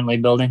I'm currently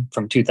building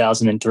from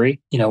 2003.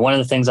 One of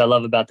the things I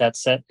love about that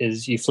set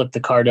is you flip the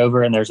card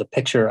over and there's a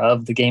picture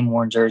of the game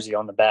worn jersey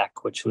on the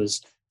back, which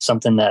was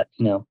something that,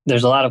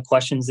 there's a lot of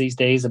questions these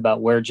days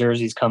about where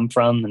jerseys come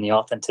from and the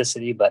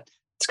authenticity, but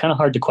it's kind of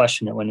hard to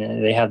question it when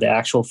they have the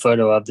actual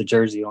photo of the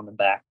jersey on the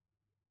back,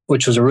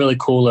 which was a really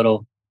cool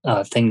little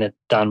thing that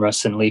Don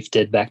Russ and Leaf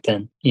did back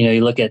then.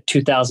 You look at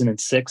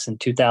 2006 and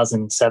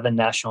 2007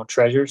 National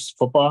Treasures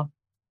football,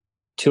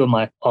 two of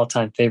my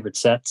all-time favorite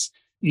sets.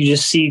 You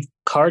just see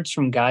cards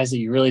from guys that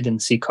you really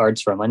didn't see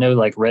cards from. I know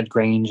like Red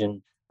Grange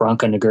and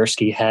Bronco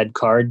Nagurski had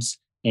cards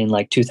in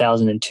like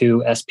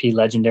 2002 SP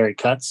Legendary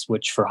Cuts,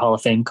 which for Hall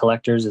of Fame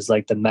collectors is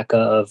like the mecca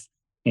of,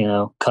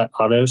 cut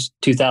autos.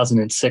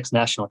 2006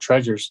 National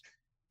Treasures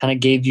kind of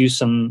gave you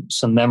some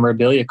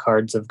memorabilia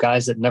cards of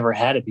guys that never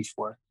had it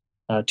before.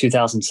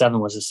 2007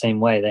 was the same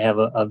way. They have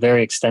a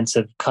very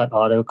extensive cut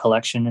auto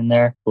collection in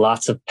there.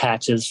 Lots of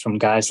patches from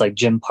guys like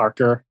Jim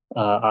Parker,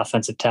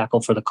 offensive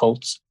tackle for the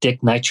Colts.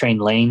 Dick Night Train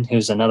Lane,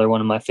 who's another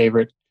one of my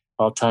favorite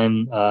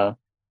all-time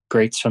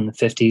greats from the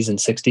 50s and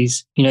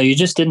 60s. You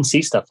just didn't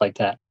see stuff like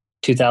that.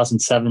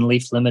 2007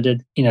 Leaf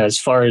Limited. As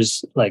far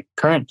as like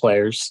current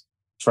players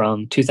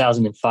from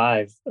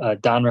 2005,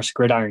 Donruss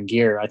Gridiron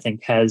Gear, I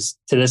think has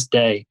to this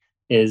day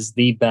is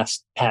the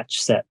best patch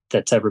set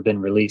that's ever been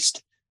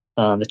released.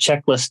 The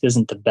checklist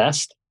isn't the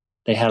best.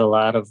 They had a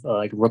lot of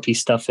like rookie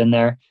stuff in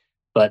there,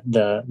 but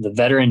the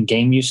veteran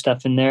game use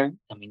stuff in there,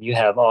 I mean, you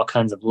have all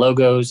kinds of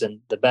logos,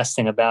 and the best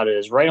thing about it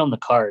is right on the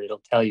card,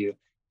 it'll tell you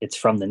it's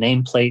from the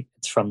nameplate,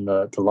 it's from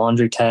the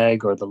laundry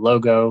tag or the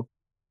logo.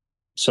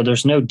 So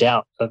there's no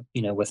doubt of,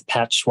 with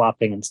patch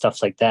swapping and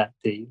stuff like that,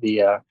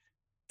 the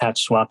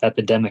patch swap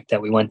epidemic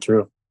that we went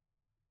through,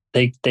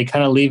 they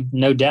kind of leave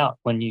no doubt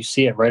when you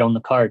see it right on the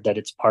card that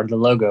it's part of the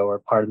logo or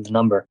part of the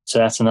number. So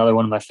that's another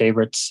one of my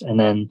favorites. And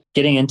then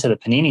getting into the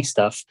Panini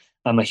stuff,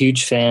 I'm a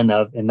huge fan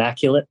of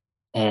Immaculate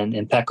and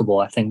Impeccable.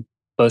 I think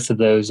both of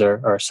those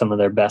are some of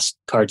their best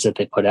cards that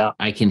they put out.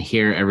 I can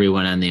hear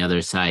everyone on the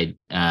other side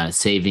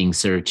saving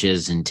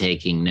searches and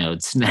taking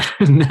notes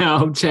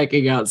now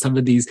checking out some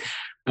of these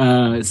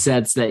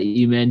sets that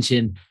you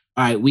mentioned.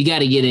 All right, we got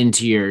to get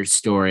into your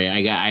story.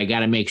 I got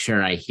to make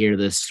sure I hear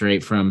this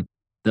straight from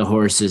the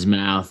horse's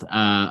mouth.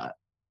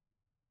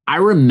 I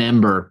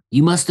remember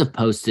you must have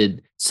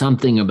posted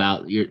something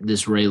about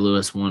this Ray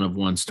Lewis 1 of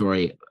 1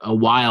 story a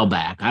while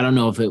back. I don't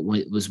know if it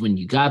was when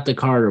you got the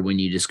card or when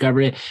you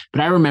discovered it,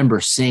 but I remember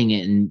seeing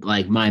it and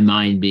like my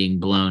mind being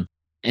blown.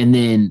 And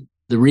then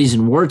the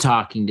reason we're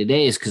talking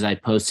today is because I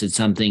posted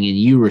something and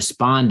you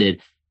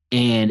responded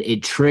and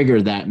it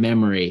triggered that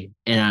memory.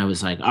 And I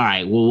was like, all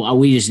right, well,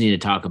 we just need to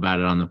talk about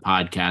it on the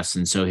podcast.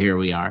 And so here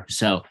we are.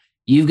 So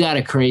you've got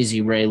a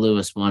crazy Ray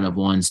Lewis 1 of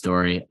 1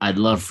 story. I'd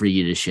love for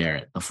you to share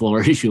it. The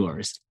floor is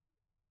yours.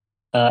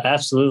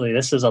 Absolutely.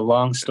 This is a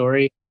long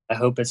story. I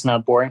hope it's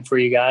not boring for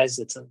you guys.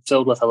 It's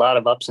filled with a lot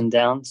of ups and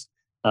downs.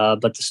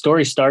 But the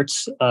story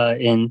starts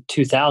in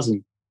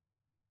 2000.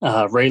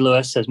 Ray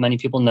Lewis, as many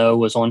people know,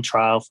 was on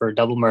trial for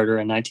double murder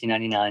in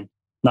 1999.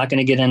 Not going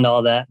to get into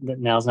all that.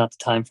 Now's not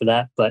the time for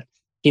that. But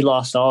he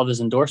lost all of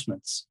his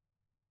endorsements.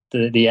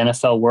 The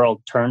NFL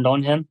world turned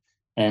on him.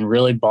 And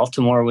really,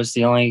 Baltimore was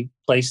the only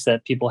place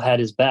that people had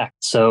his back.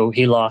 So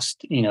he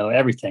lost,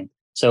 everything.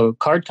 So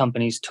card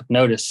companies took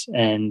notice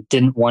and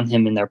didn't want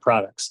him in their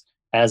products.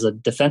 As a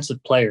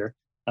defensive player,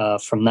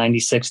 from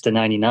 96 to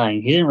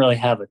 99. He didn't really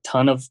have a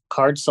ton of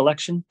card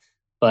selection,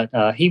 but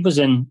he was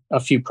in a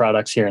few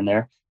products here and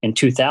there. In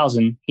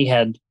 2000, he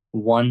had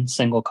one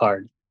single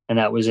card, and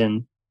that was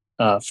in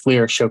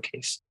Fleer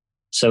Showcase.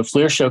 So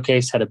Fleer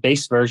Showcase had a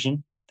base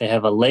version. They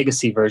have a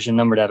legacy version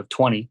numbered out of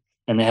 20,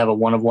 and they have a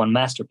one-of-one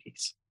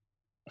masterpiece.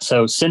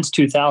 So since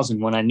 2000,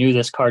 when I knew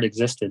this card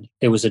existed,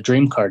 it was a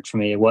dream card for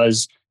me. It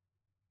was,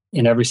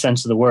 in every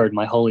sense of the word,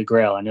 my holy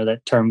grail. I know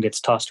that term gets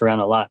tossed around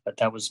a lot, but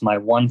that was my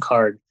one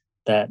card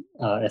that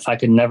if I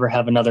could never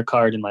have another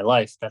card in my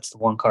life, that's the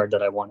one card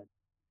that I wanted.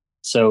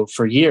 So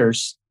for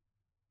years,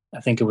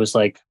 I think it was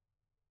like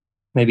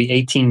maybe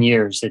 18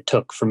 years it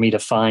took for me to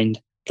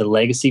find the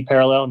legacy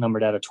parallel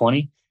numbered out of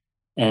 20.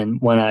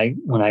 And when I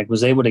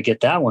was able to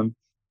get that one,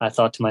 I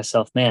thought to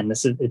myself, man,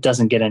 it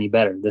doesn't get any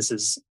better. This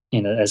is,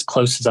 as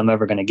close as I'm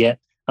ever going to get.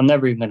 I'm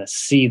never even going to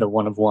see the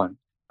one of one.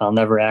 I'll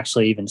never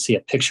actually even see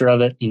a picture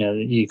of it.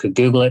 You could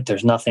Google it.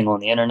 There's nothing on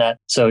the internet.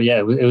 So yeah,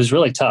 it was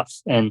really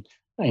tough. And,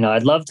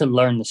 I'd love to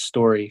learn the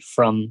story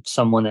from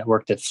someone that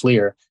worked at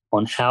Fleer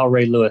on how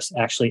Ray Lewis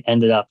actually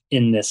ended up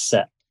in this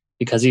set,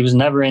 because he was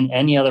never in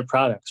any other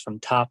products from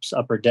Topps,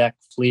 Upper Deck,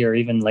 Fleer,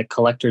 even like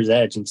Collector's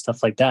Edge and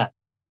stuff like that.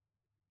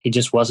 He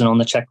just wasn't on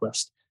the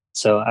checklist.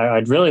 So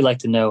I'd really like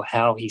to know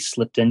how he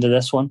slipped into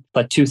this one.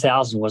 But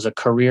 2000 was a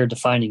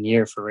career-defining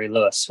year for Ray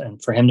Lewis.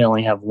 And for him to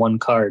only have one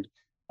card,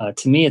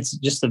 to me, it's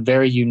just a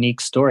very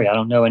unique story. I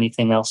don't know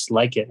anything else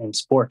like it in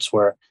sports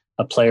where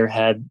a player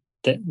had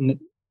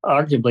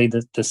arguably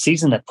the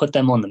season that put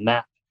them on the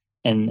map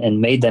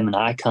and made them an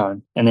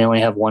icon, and they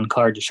only have one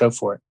card to show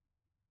for it.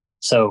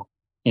 So,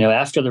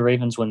 after the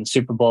Ravens win the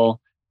Super Bowl,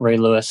 Ray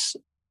Lewis,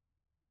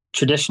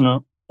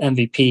 traditional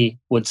MVP,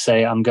 would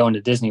say, I'm going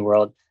to Disney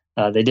World.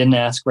 They didn't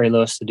ask Ray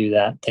Lewis to do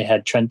that. They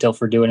had Trent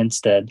Dilfer do it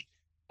instead.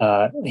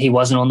 He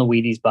wasn't on the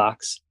Wheaties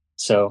box.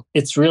 So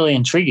it's really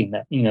intriguing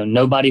that,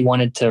 nobody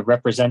wanted to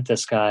represent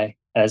this guy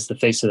as the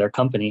face of their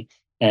company.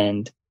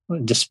 And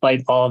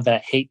despite all of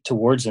that hate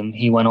towards him,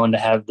 he went on to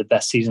have the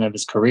best season of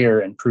his career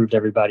and proved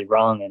everybody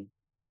wrong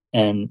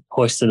and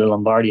hoisted a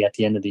Lombardi at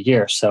the end of the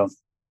year. So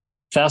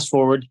fast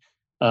forward,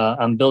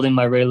 I'm building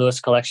my Ray Lewis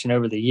collection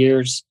over the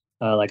years.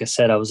 Like I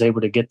said, I was able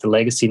to get the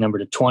legacy number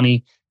to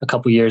 20. A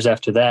couple years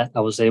after that,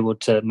 I was able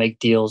to make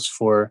deals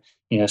for,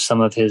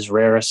 some of his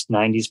rarest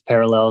 90s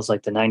parallels,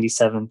 like the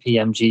 97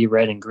 PMG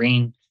red and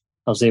green.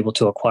 I was able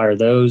to acquire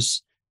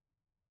those,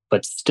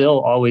 but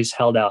still always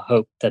held out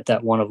hope that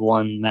that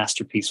one-of-one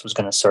masterpiece was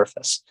going to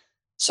surface.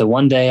 So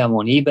one day I'm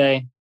on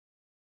eBay.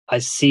 I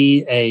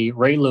see a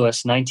Ray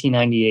Lewis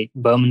 1998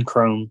 Bowman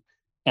Chrome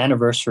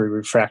anniversary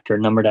refractor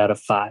numbered out of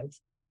 5.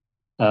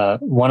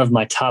 One of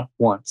my top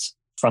ones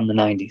from the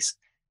 90s.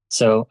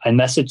 So I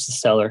messaged the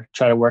seller,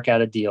 try to work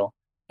out a deal.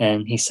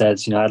 And he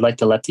says, I'd like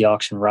to let the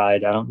auction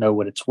ride. I don't know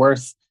what it's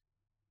worth.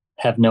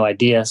 Have no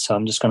idea. So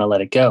I'm just going to let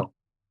it go.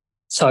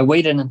 So I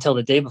waited until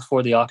the day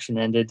before the auction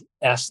ended,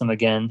 asked them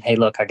again, hey,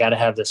 look, I got to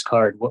have this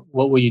card.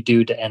 What will you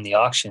do to end the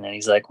auction? And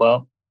he's like,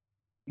 well,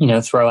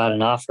 throw out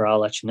an offer. I'll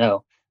let you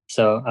know.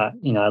 So, I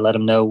let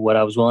him know what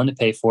I was willing to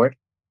pay for it.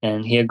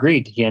 And he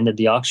agreed. He ended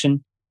the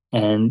auction.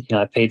 And,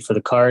 I paid for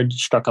the card,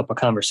 struck up a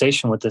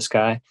conversation with this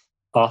guy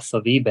off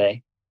of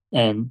eBay.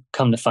 And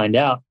come to find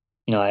out,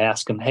 I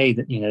asked him, hey,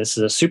 this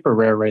is a super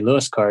rare Ray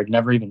Lewis card.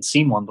 Never even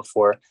seen one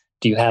before.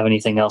 Do you have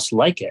anything else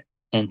like it?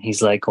 And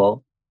he's like,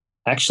 well,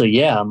 actually,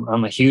 yeah,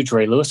 I'm a huge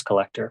Ray Lewis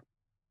collector,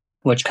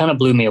 which kind of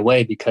blew me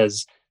away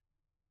because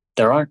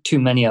there aren't too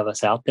many of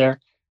us out there.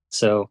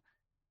 So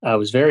I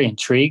was very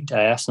intrigued.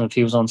 I asked him if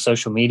he was on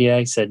social media.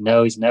 He said,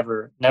 no, he's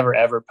never,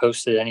 ever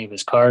posted any of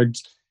his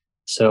cards.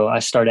 So I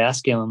started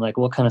asking him, I'm like,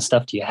 what kind of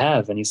stuff do you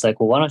have? And he's like,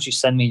 well, why don't you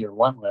send me your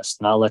want list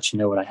and I'll let you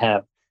know what I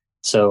have.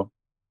 So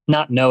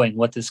not knowing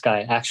what this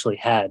guy actually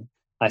had,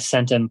 I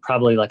sent him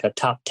probably like a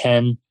top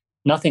 10,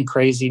 nothing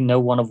crazy, no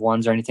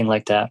one-of-ones or anything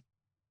like that.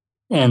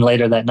 And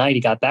later that night,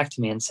 he got back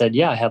to me and said,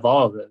 yeah, I have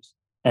all of those.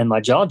 And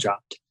my jaw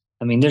dropped.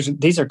 I mean,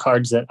 these are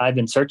cards that I've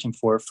been searching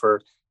for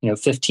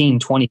 15,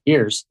 20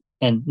 years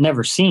and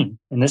never seen.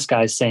 And this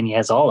guy's saying he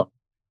has all of them.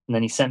 And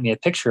then he sent me a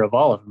picture of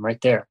all of them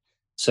right there.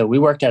 So we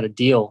worked out a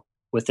deal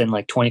within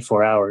like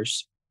 24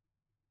 hours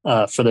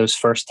for those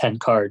first 10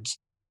 cards.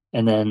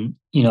 And then,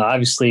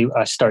 obviously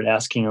I start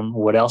asking him,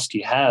 what else do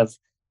you have?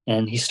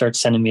 And he starts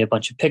sending me a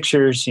bunch of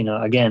pictures.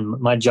 Again,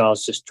 my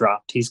jaw's just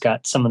dropped. He's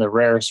got some of the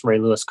rarest Ray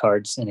Lewis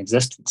cards in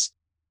existence.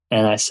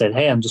 And I said,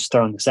 hey, I'm just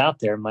throwing this out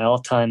there. My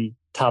all-time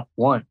top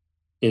one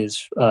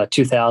is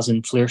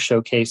 2000 Fleer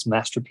Showcase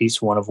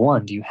Masterpiece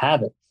one-of-one. Do you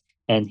have it?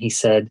 And he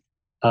said,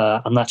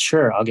 I'm not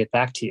sure. I'll get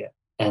back to you.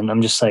 And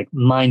I'm just like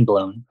mind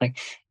blown. Like,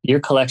 your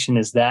collection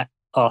is that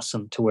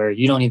awesome to where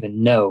you don't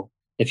even know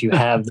if you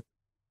have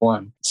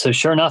one. So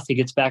sure enough, he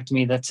gets back to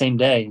me that same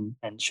day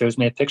and shows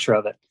me a picture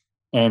of it.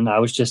 And I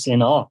was just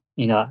in awe.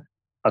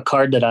 A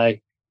card that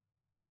I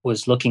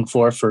was looking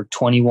for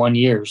 21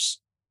 years.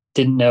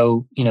 Didn't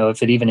know,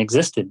 if it even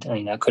existed.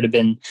 I could have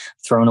been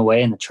thrown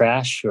away in the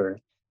trash or,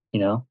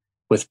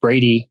 with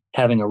Brady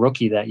having a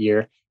rookie that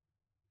year,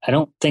 I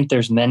don't think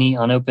there's many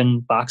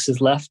unopened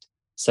boxes left.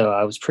 So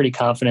I was pretty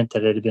confident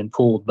that it had been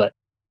pulled, but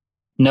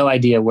no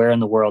idea where in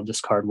the world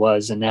this card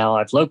was. And now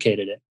I've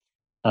located it.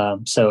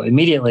 So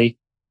immediately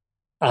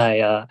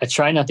I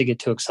try not to get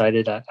too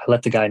excited. I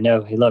let the guy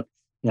know, hey, look,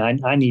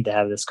 I need to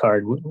have this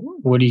card.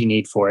 What do you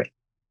need for it?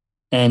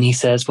 And he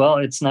says, well,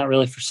 it's not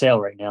really for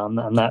sale right now.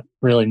 I'm not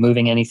really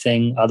moving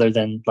anything other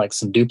than like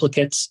some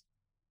duplicates.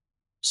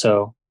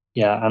 So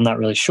yeah, I'm not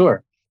really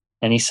sure.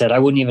 And he said, I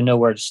wouldn't even know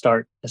where to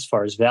start as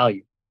far as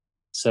value.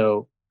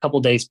 So a couple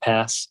days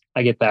pass.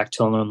 I get back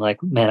to him and I'm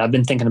like, man, I've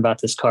been thinking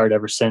about this card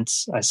ever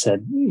since. I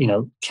said,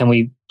 can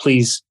we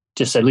please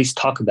just at least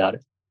talk about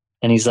it?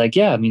 And he's like,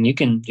 yeah, I mean, you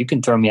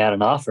can throw me out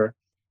an offer.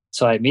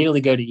 So I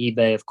immediately go to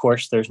eBay. Of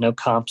course, there's no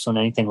comps on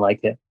anything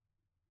like it.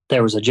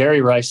 There was a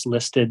Jerry Rice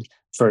listed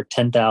for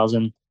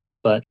 10,000,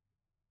 but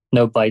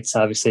no bites.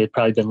 Obviously, it'd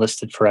probably been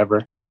listed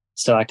forever.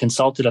 So I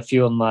consulted a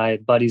few of my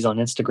buddies on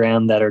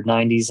Instagram that are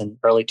 90s and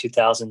early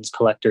 2000s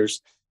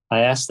collectors. I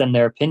asked them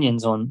their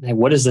opinions on, hey,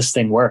 what is this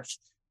thing worth?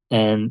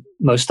 And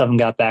most of them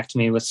got back to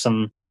me with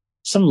some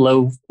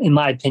low, in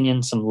my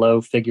opinion, some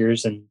low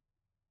figures. And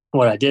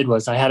what I did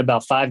was I had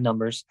about 5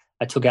 numbers.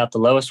 I took out the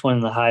lowest one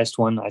and the highest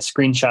one. I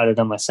screenshotted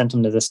them. I sent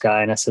them to this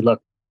guy and I said,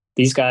 look,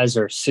 these guys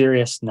are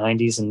serious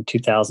 90s and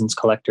 2000s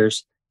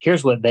collectors.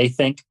 Here's what they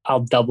think.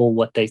 I'll double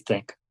what they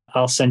think.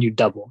 I'll send you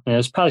double. And it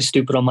was probably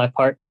stupid on my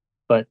part,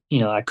 but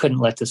I couldn't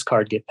let this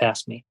card get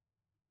past me.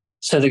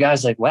 So the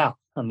guy's like, wow.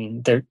 I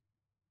mean, they're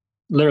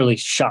literally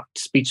shocked,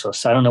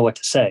 speechless. I don't know what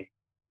to say.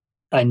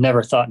 I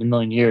never thought in a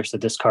million years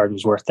that this card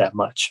was worth that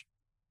much.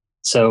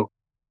 So,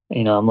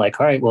 I'm like,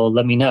 all right, well,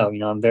 let me know.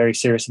 I'm very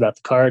serious about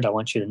the card. I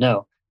want you to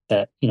know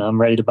that, I'm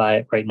ready to buy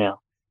it right now.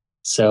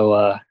 So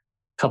a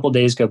couple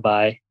days go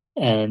by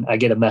and I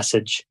get a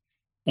message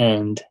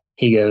and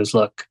he goes,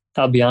 look,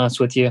 I'll be honest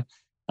with you.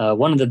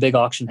 One of the big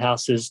auction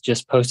houses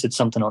just posted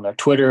something on their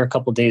Twitter a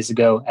couple days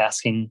ago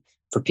asking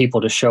for people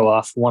to show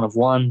off one of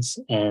ones.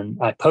 And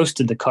I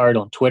posted the card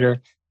on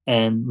Twitter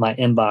and my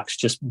inbox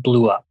just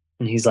blew up.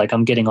 And he's like,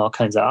 I'm getting all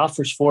kinds of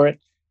offers for it.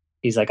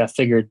 He's like, I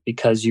figured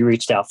because you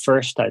reached out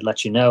first, I'd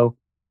let you know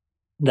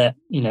that,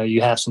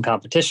 you have some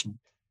competition.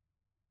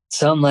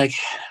 So I'm like,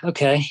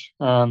 okay,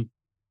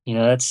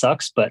 that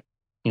sucks, but,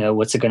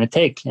 what's it going to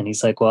take? And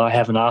he's like, well, I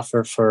have an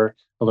offer for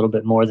a little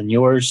bit more than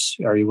yours.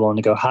 Are you willing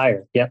to go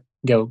higher? Yep,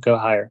 go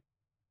higher.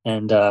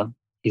 And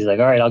he's like,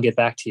 all right, I'll get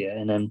back to you.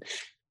 And then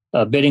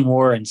a bidding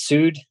war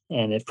ensued,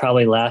 and it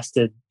probably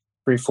lasted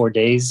 3-4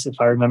 days, if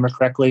I remember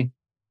correctly.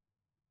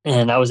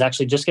 And I was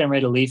actually just getting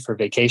ready to leave for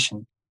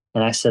vacation.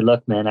 And I said,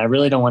 look, man, I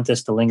really don't want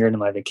this to linger into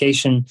my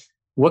vacation.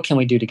 What can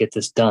we do to get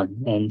this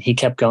done? And he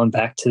kept going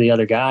back to the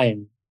other guy,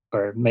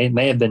 or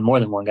may have been more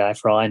than one guy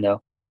for all I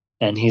know.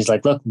 And he's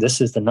like, look,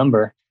 this is the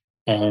number.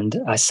 And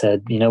I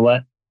said, you know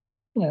what?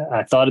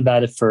 I thought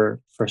about it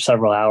for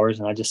several hours.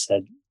 And I just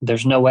said,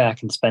 there's no way I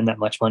can spend that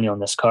much money on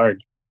this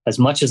card. As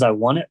much as I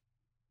want it,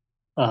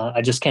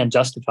 I just can't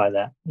justify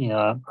that.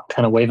 I'm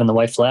kind of waving the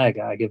white flag.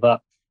 I give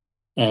up.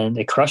 And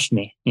it crushed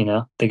me.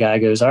 The guy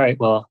goes, all right,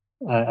 well,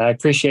 I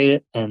appreciate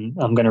it. And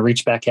I'm going to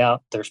reach back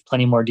out. There's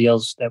plenty more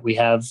deals that we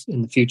have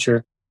in the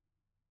future.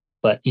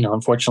 But,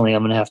 unfortunately,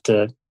 I'm going to have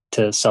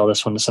to sell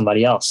this one to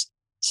somebody else.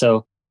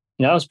 So,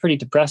 I was pretty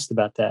depressed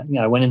about that.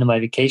 I went into my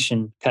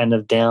vacation kind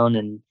of down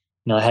and,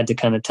 I had to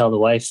kind of tell the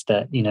wife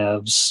that, I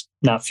was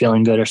not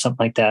feeling good or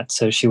something like that.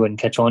 So she wouldn't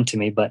catch on to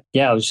me. But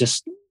yeah,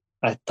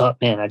 I thought,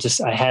 man,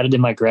 I had it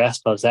in my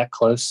grasp. I was that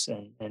close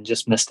and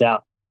just missed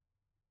out.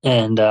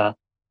 And a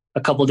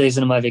couple of days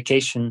into my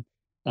vacation,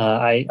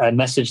 I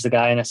messaged the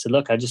guy and I said,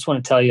 look, I just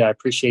want to tell you, I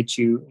appreciate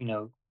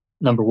you,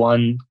 number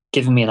one,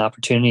 giving me an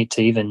opportunity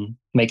to even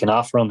make an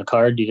offer on the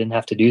card. You didn't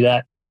have to do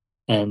that.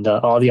 And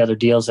all the other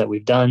deals that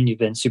we've done, you've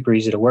been super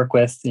easy to work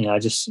with. I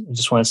just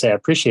want to say I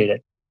appreciate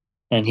it.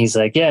 And he's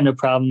like, yeah, no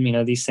problem.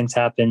 These things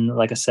happen.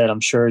 Like I said, I'm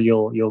sure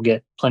you'll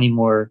get plenty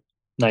more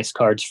nice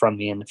cards from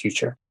me in the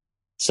future.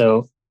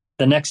 So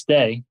the next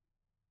day,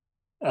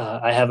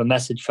 I have a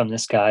message from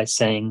this guy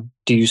saying,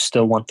 do you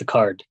still want the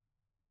card?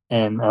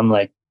 And I'm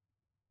like,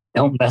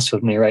 don't mess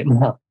with me right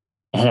now.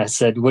 And I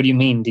said, what do you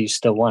mean? Do you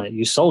still want it?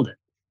 You sold it.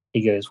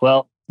 He goes,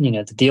 well,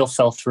 the deal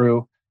fell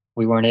through.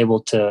 We weren't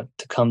able to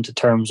come to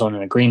terms on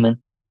an agreement.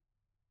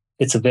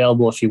 It's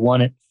available if you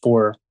want it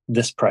for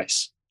this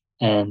price.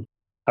 And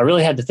I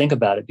really had to think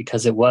about it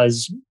because it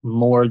was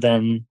more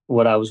than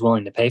what I was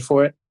willing to pay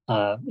for it.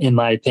 In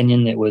my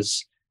opinion, it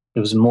was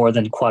more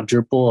than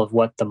quadruple of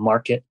what the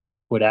market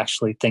would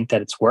actually think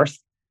that it's worth.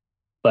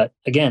 But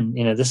again,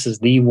 this is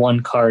the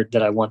one card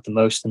that I want the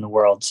most in the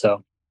world.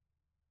 So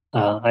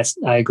I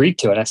agreed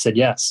to it. I said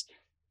yes.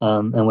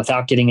 And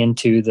without getting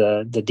into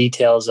the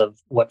details of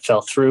what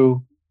fell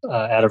through,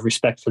 out of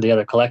respect for the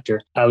other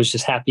collector, I was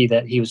just happy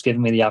that he was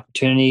giving me the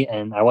opportunity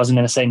and I wasn't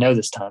going to say no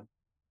this time.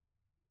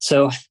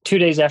 So 2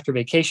 days after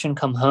vacation,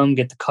 come home,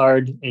 get the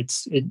card.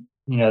 It's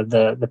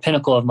the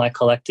pinnacle of my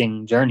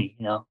collecting journey.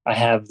 I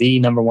have the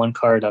number one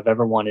card I've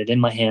ever wanted in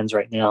my hands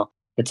right now.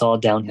 It's all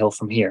downhill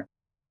from here.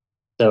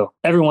 So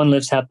everyone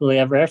lives happily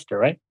ever after,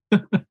 right?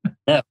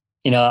 No,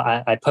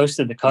 I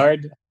posted the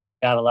card,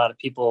 got a lot of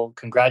people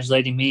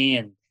congratulating me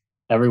and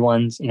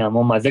everyone's, I'm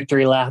on my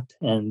victory lap.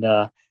 And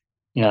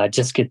I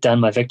just get done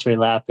my victory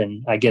lap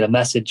and I get a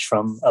message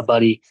from a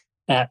buddy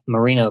at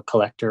Merino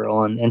Collector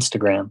on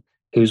Instagram,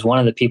 who's one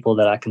of the people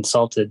that I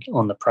consulted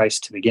on the price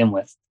to begin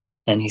with.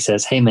 And he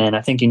says, "Hey man,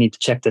 I think you need to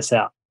check this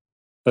out.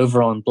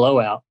 Over on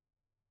Blowout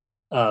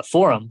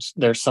forums,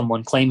 there's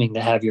someone claiming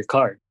to have your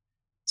card."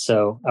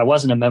 So I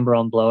wasn't a member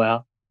on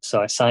Blowout.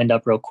 So I signed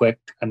up real quick.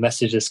 I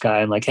messaged this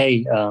guy. I'm like,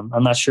 "Hey,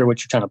 I'm not sure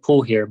what you're trying to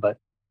pull here, but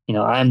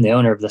I'm the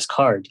owner of this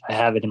card. I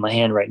have it in my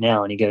hand right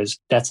now." And he goes,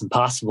 "That's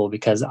impossible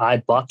because I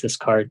bought this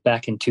card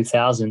back in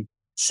 2000,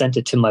 sent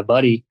it to my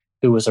buddy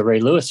who was a Ray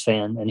Lewis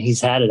fan, and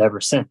he's had it ever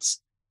since.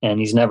 And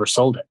he's never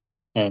sold it.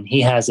 And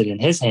he has it in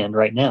his hand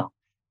right now."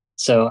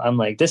 So I'm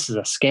like, this is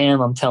a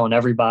scam. I'm telling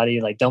everybody,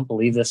 like, don't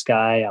believe this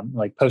guy. I'm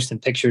like posting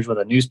pictures with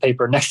a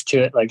newspaper next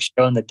to it, like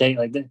showing the date.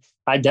 Like,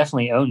 I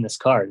definitely own this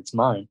card. It's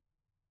mine.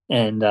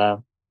 And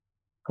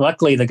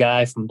luckily, the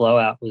guy from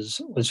Blowout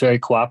was very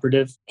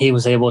cooperative. He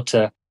was able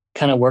to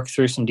kind of work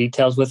through some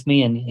details with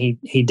me, and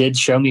he did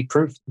show me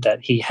proof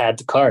that he had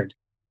the card.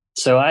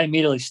 So I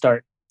immediately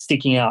start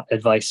seeking out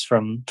advice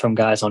from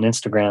guys on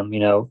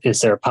Instagram.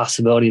 Is there a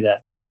possibility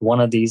that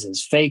one of these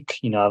is fake?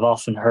 I've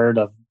often heard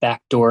of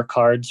backdoor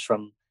cards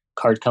from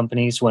card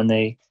companies when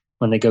they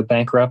go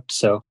bankrupt.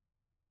 So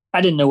I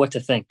didn't know what to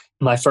think.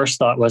 My first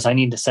thought was I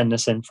need to send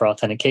this in for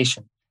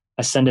authentication.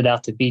 I send it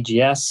out to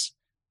BGS.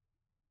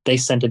 They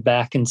sent it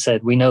back and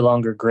said, "We no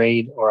longer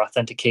grade or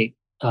authenticate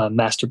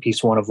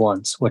Masterpiece one of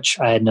ones," which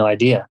I had no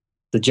idea.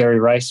 The Jerry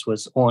Rice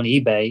was on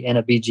eBay in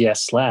a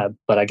BGS slab,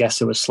 but I guess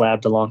it was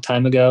slabbed a long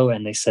time ago.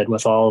 And they said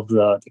with all of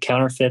the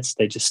counterfeits,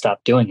 they just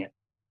stopped doing it.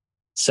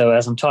 So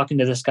as I'm talking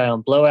to this guy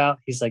on Blowout,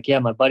 he's like, "Yeah,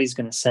 my buddy's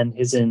going to send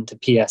his in to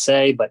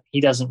PSA, but he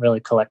doesn't really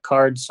collect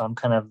cards. So I'm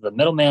kind of the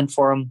middleman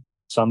for him.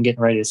 So I'm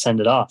getting ready to send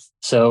it off."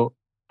 So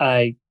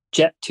I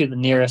jet to the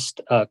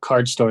nearest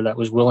card store that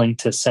was willing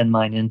to send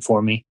mine in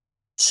for me,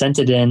 sent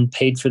it in,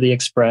 paid for the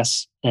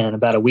express. And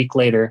about a week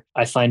later,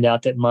 I find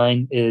out that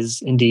mine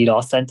is indeed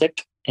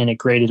authentic and it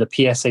graded a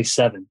PSA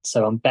 7.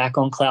 So I'm back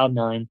on cloud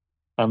 9.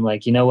 I'm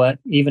like, you know what?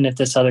 Even if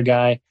this other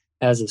guy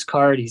has his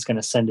card, he's going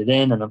to send it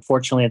in. And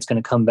unfortunately, it's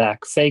going to come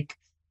back fake,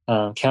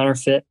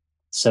 counterfeit.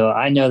 So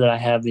I know that I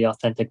have the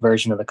authentic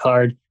version of the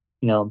card.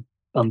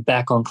 I'm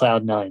back on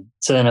cloud 9.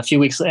 So then a few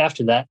weeks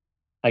after that,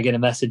 I get a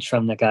message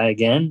from the guy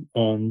again,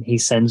 and he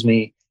sends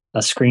me a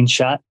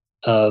screenshot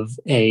of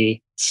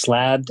a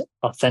slabbed,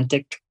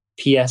 authentic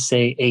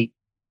PSA 8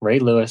 Ray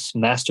Lewis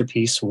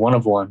Masterpiece one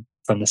of one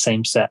from the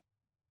same set.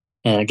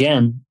 And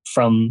again,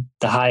 from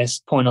the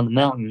highest point on the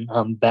mountain,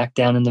 I'm back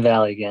down in the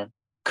valley again.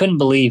 Couldn't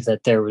believe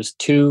that there was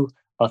 2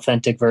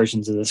 authentic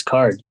versions of this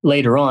card.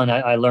 Later on,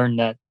 I learned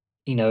that,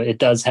 it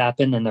does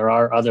happen, and there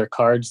are other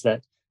cards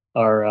that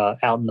are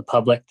out in the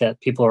public that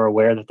people are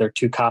aware that they're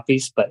 2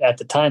 copies. But at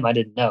the time, I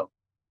didn't know.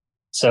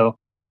 So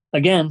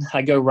again,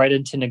 I go right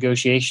into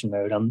negotiation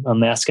mode.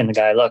 I'm asking the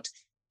guy, "Look,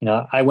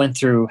 I went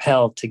through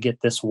hell to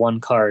get this one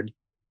card,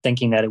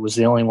 thinking that it was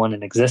the only one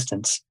in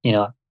existence.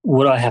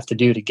 What do I have to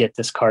do to get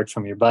this card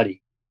from your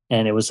buddy?"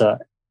 And it was a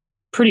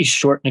pretty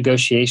short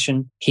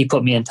negotiation. He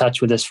put me in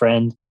touch with his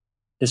friend.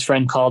 His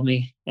friend called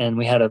me and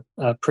we had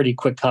a pretty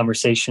quick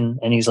conversation.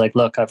 And he's like,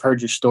 "Look, I've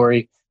heard your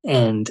story.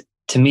 And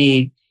to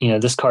me,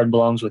 this card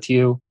belongs with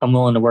you. I'm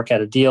willing to work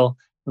out a deal.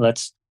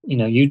 Let's,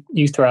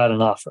 you throw out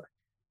an offer."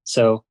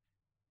 So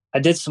I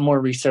did some more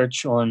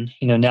research on,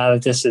 now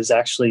that this is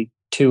actually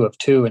 2 of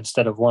 2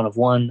 instead of 1 of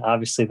 1,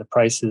 obviously the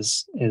price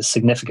is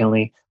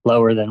significantly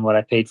lower than what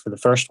I paid for the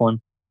first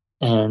one.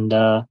 And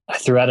I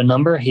threw out a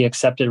number. He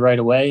accepted right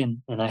away.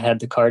 And I had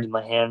the card in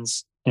my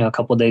hands, a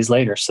couple of days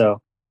later.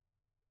 So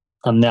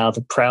I'm now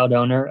the proud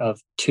owner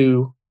of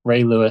 2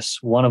 Ray Lewis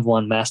 1 of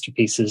 1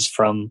 masterpieces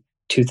from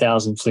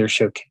 2000 Fleer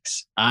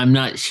Showcase. I'm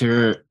not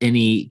sure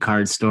any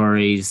card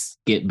stories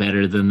get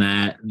better than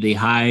that. The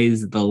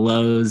highs, the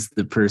lows,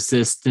 the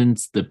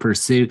persistence, the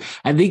pursuit.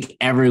 I think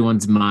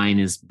everyone's mind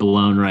is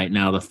blown right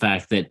now. The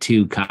fact that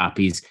 2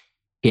 copies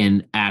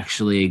can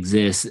actually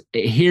exist.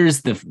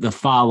 Here's the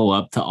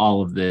follow-up to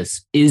all of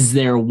this. Is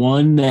there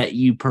one that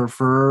you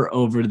prefer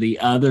over the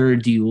other?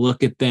 Do you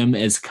look at them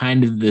as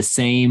kind of the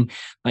same?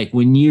 Like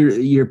when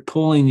you're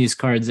pulling these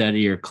cards out of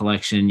your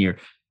collection, you're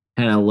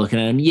kind of looking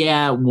at them.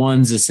 Yeah,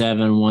 one's a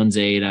 7, one's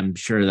 8. I'm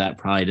sure that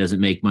probably doesn't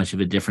make much of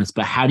a difference,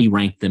 but how do you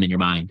rank them in your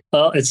mind?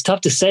 Well, it's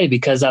tough to say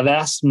because I've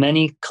asked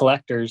many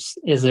collectors,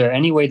 is there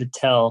any way to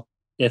tell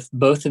if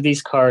both of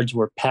these cards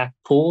were pack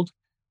pulled?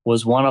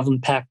 Was one of them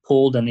pack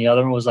pulled and the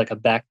other one was like a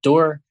back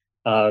door?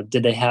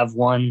 Did they have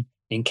one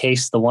in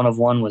case the 1 of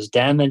 1 was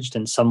damaged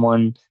and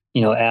someone,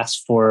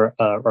 asked for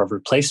a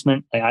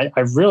replacement? I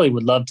really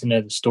would love to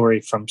know the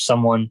story from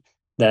someone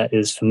that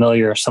is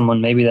familiar, someone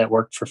maybe that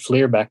worked for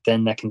Fleer back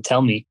then that can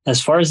tell me.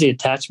 As far as the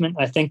attachment,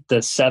 I think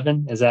the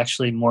 7 is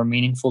actually more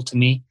meaningful to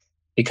me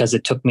because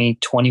it took me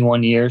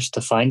 21 years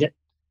to find it.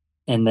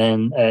 And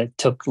then it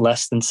took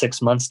less than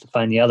 6 months to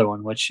find the other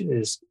one, which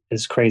is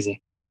crazy.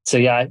 So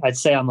yeah, I'd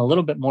say I'm a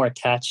little bit more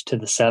attached to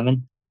the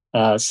 7.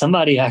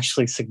 Somebody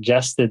actually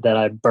suggested that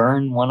I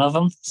burn one of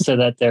them so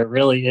that there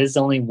really is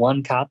only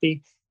 1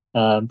 copy.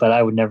 But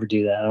I would never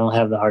do that. I don't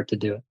have the heart to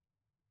do it.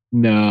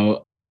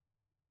 No.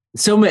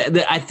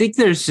 I think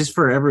there's just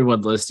for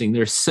everyone listening,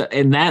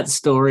 in that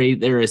story,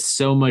 there is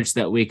so much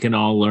that we can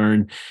all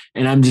learn.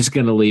 And I'm just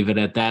going to leave it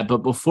at that. But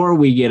before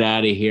we get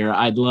out of here,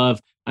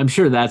 I'm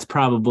sure that's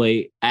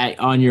probably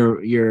on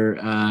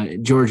your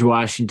George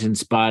Washington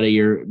spot of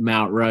your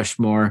Mount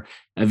Rushmore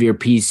of your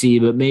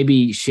PC, but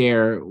maybe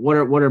share what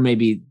are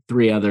maybe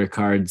 3 other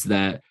cards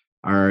that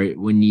are,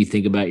 when you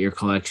think about your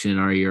collection,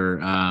 are your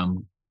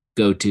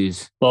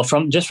go-tos? Well,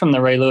 from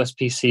the Ray Lewis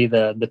PC,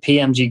 the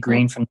PMG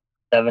green from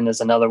 7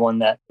 is another one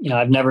that,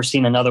 I've never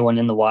seen another one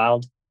in the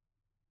wild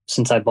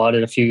since I bought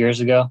it a few years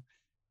ago.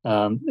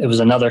 It was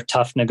another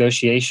tough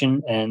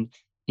negotiation. And,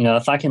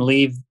 if I can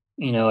leave,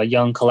 a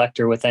young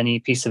collector with any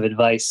piece of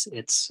advice,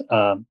 it's,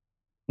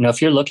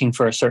 if you're looking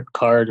for a certain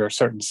card or a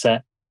certain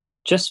set,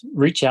 just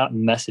reach out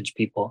and message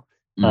people.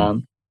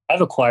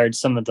 I've acquired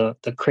some of the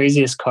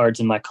craziest cards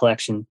in my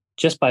collection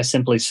just by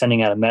simply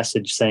sending out a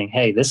message saying,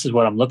 hey, this is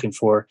what I'm looking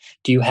for.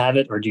 Do you have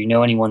it, or do you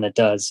know anyone that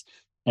does?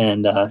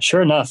 And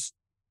sure enough,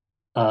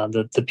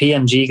 the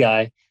PMG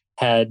guy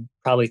had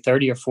probably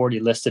 30 or 40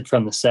 listed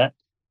from the set,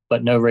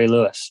 but no Ray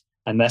Lewis.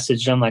 I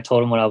messaged him. I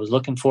told him what I was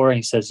looking for. And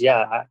he says,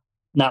 yeah, I'm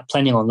not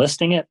planning on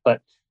listing it,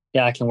 but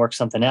yeah, I can work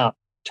something out.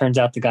 Turns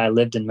out the guy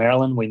lived in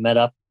Maryland. We met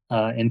up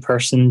in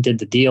person, did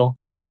the deal.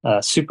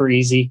 Super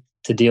easy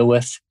to deal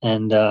with.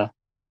 And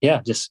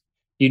just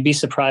you'd be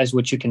surprised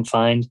what you can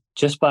find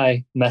just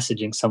by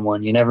messaging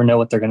someone. You never know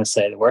what they're going to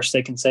say. The worst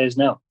they can say is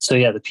no. So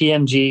yeah, the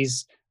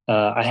PMGs,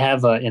 I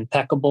have an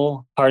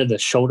impeccable part of the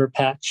shoulder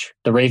patch.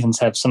 The Ravens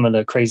have some of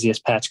the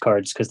craziest patch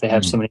cards because they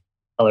have so many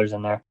colors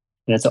in there.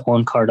 And it's an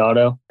on-card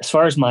auto. As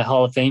far as my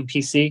Hall of Fame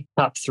PC,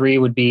 top 3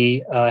 would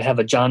be, I have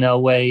a John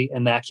Elway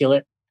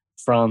Immaculate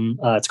from,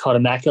 it's called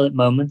Immaculate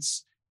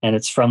Moments, and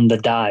it's from the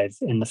dive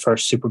in the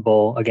first Super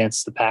Bowl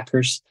against the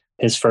Packers,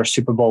 his first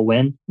Super Bowl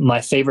win.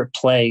 My favorite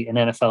play in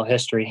NFL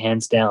history,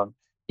 hands down.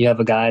 You have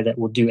a guy that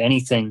will do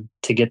anything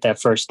to get that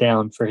first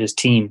down for his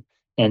team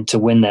and to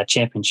win that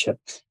championship.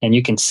 And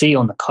you can see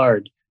on the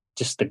card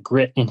just the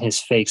grit in his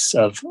face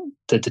of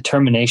the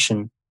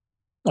determination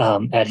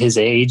at his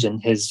age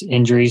and his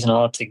injuries and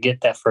all to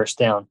get that first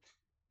down.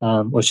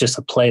 Was just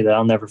a play that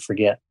I'll never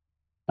forget.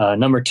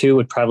 Number 2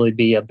 would probably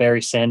be a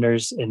Barry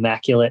Sanders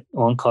Immaculate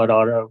on-card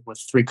auto with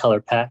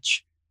 3-color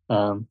patch.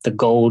 The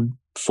gold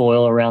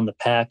foil around the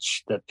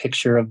patch, the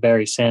picture of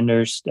Barry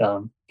Sanders.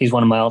 He's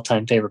one of my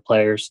all-time favorite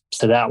players.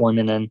 So that one.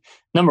 And then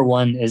number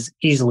 1 is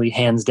easily,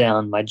 hands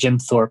down, my Jim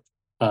Thorpe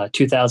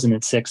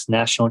 2006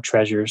 National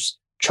Treasures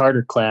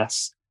Charter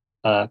Class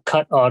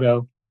cut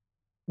auto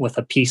with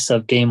a piece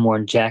of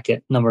game-worn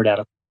jacket numbered out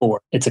of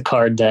 4. It's a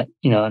card that,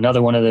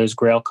 another one of those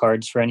grail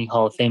cards for any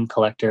Hall of Fame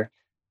collector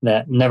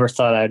that never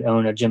thought I'd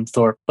own a Jim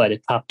Thorpe, but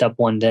it popped up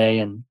one day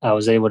and I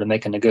was able to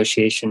make a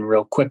negotiation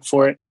real quick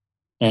for it.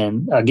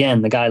 And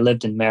again, the guy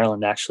lived in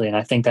Maryland, actually. And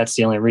I think that's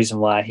the only reason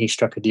why he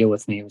struck a deal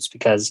with me, was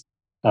because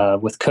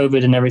with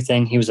COVID and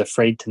everything, he was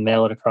afraid to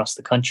mail it across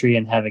the country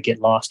and have it get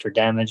lost or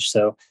damaged.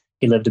 So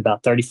he lived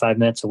about 35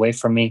 minutes away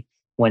from me,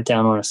 went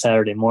down on a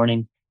Saturday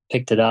morning,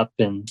 picked it up.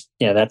 And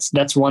yeah,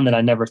 that's one that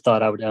I never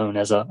thought I would own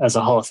as a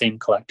Hall of Fame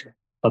collector.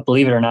 But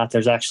believe it or not,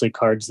 there's actually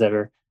cards that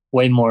are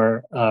way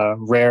more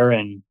rare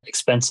and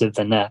expensive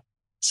than that.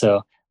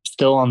 So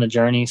still on the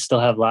journey, still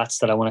have lots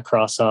that I want to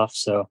cross off.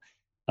 So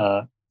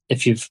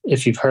if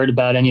you've heard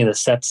about any of the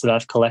sets that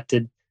I've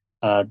collected,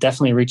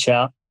 definitely reach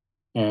out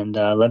and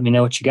let me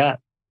know what you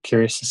got.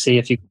 Curious to see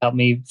if you can help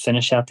me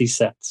finish out these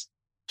sets.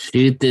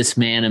 Shoot this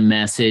man a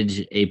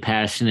message, a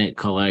passionate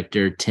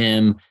collector.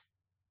 Tim,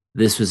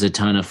 this was a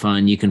ton of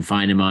fun. You can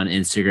find him on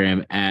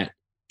Instagram at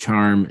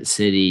Charm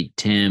City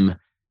Tim.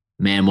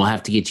 Man, we'll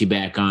have to get you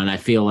back on. I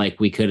feel like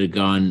we could have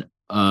gone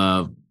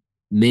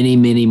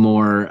many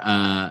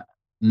more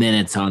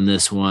minutes on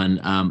this one.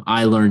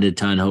 I learned a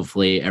ton.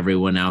 Hopefully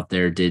everyone out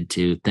there did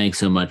too. Thanks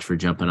so much for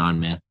jumping on,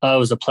 man. It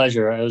was a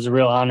pleasure. It was a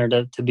real honor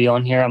to be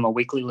on here. I'm a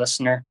weekly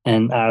listener,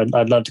 and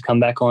I'd love to come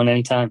back on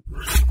anytime.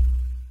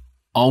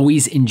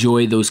 Always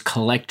enjoy those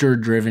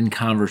collector-driven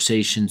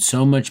conversations.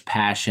 So much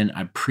passion.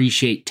 I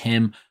appreciate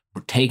Tim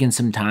for taking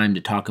some time to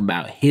talk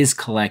about his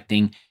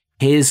collecting,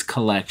 his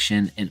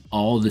collection, and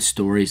all the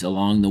stories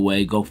along the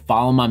way. Go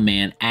follow my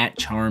man at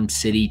Charm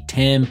City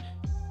Tim.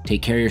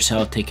 Take care of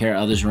yourself. Take care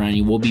of others around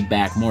you. We'll be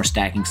back. More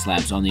Stacking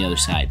Slabs on the other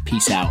side.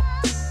 Peace out.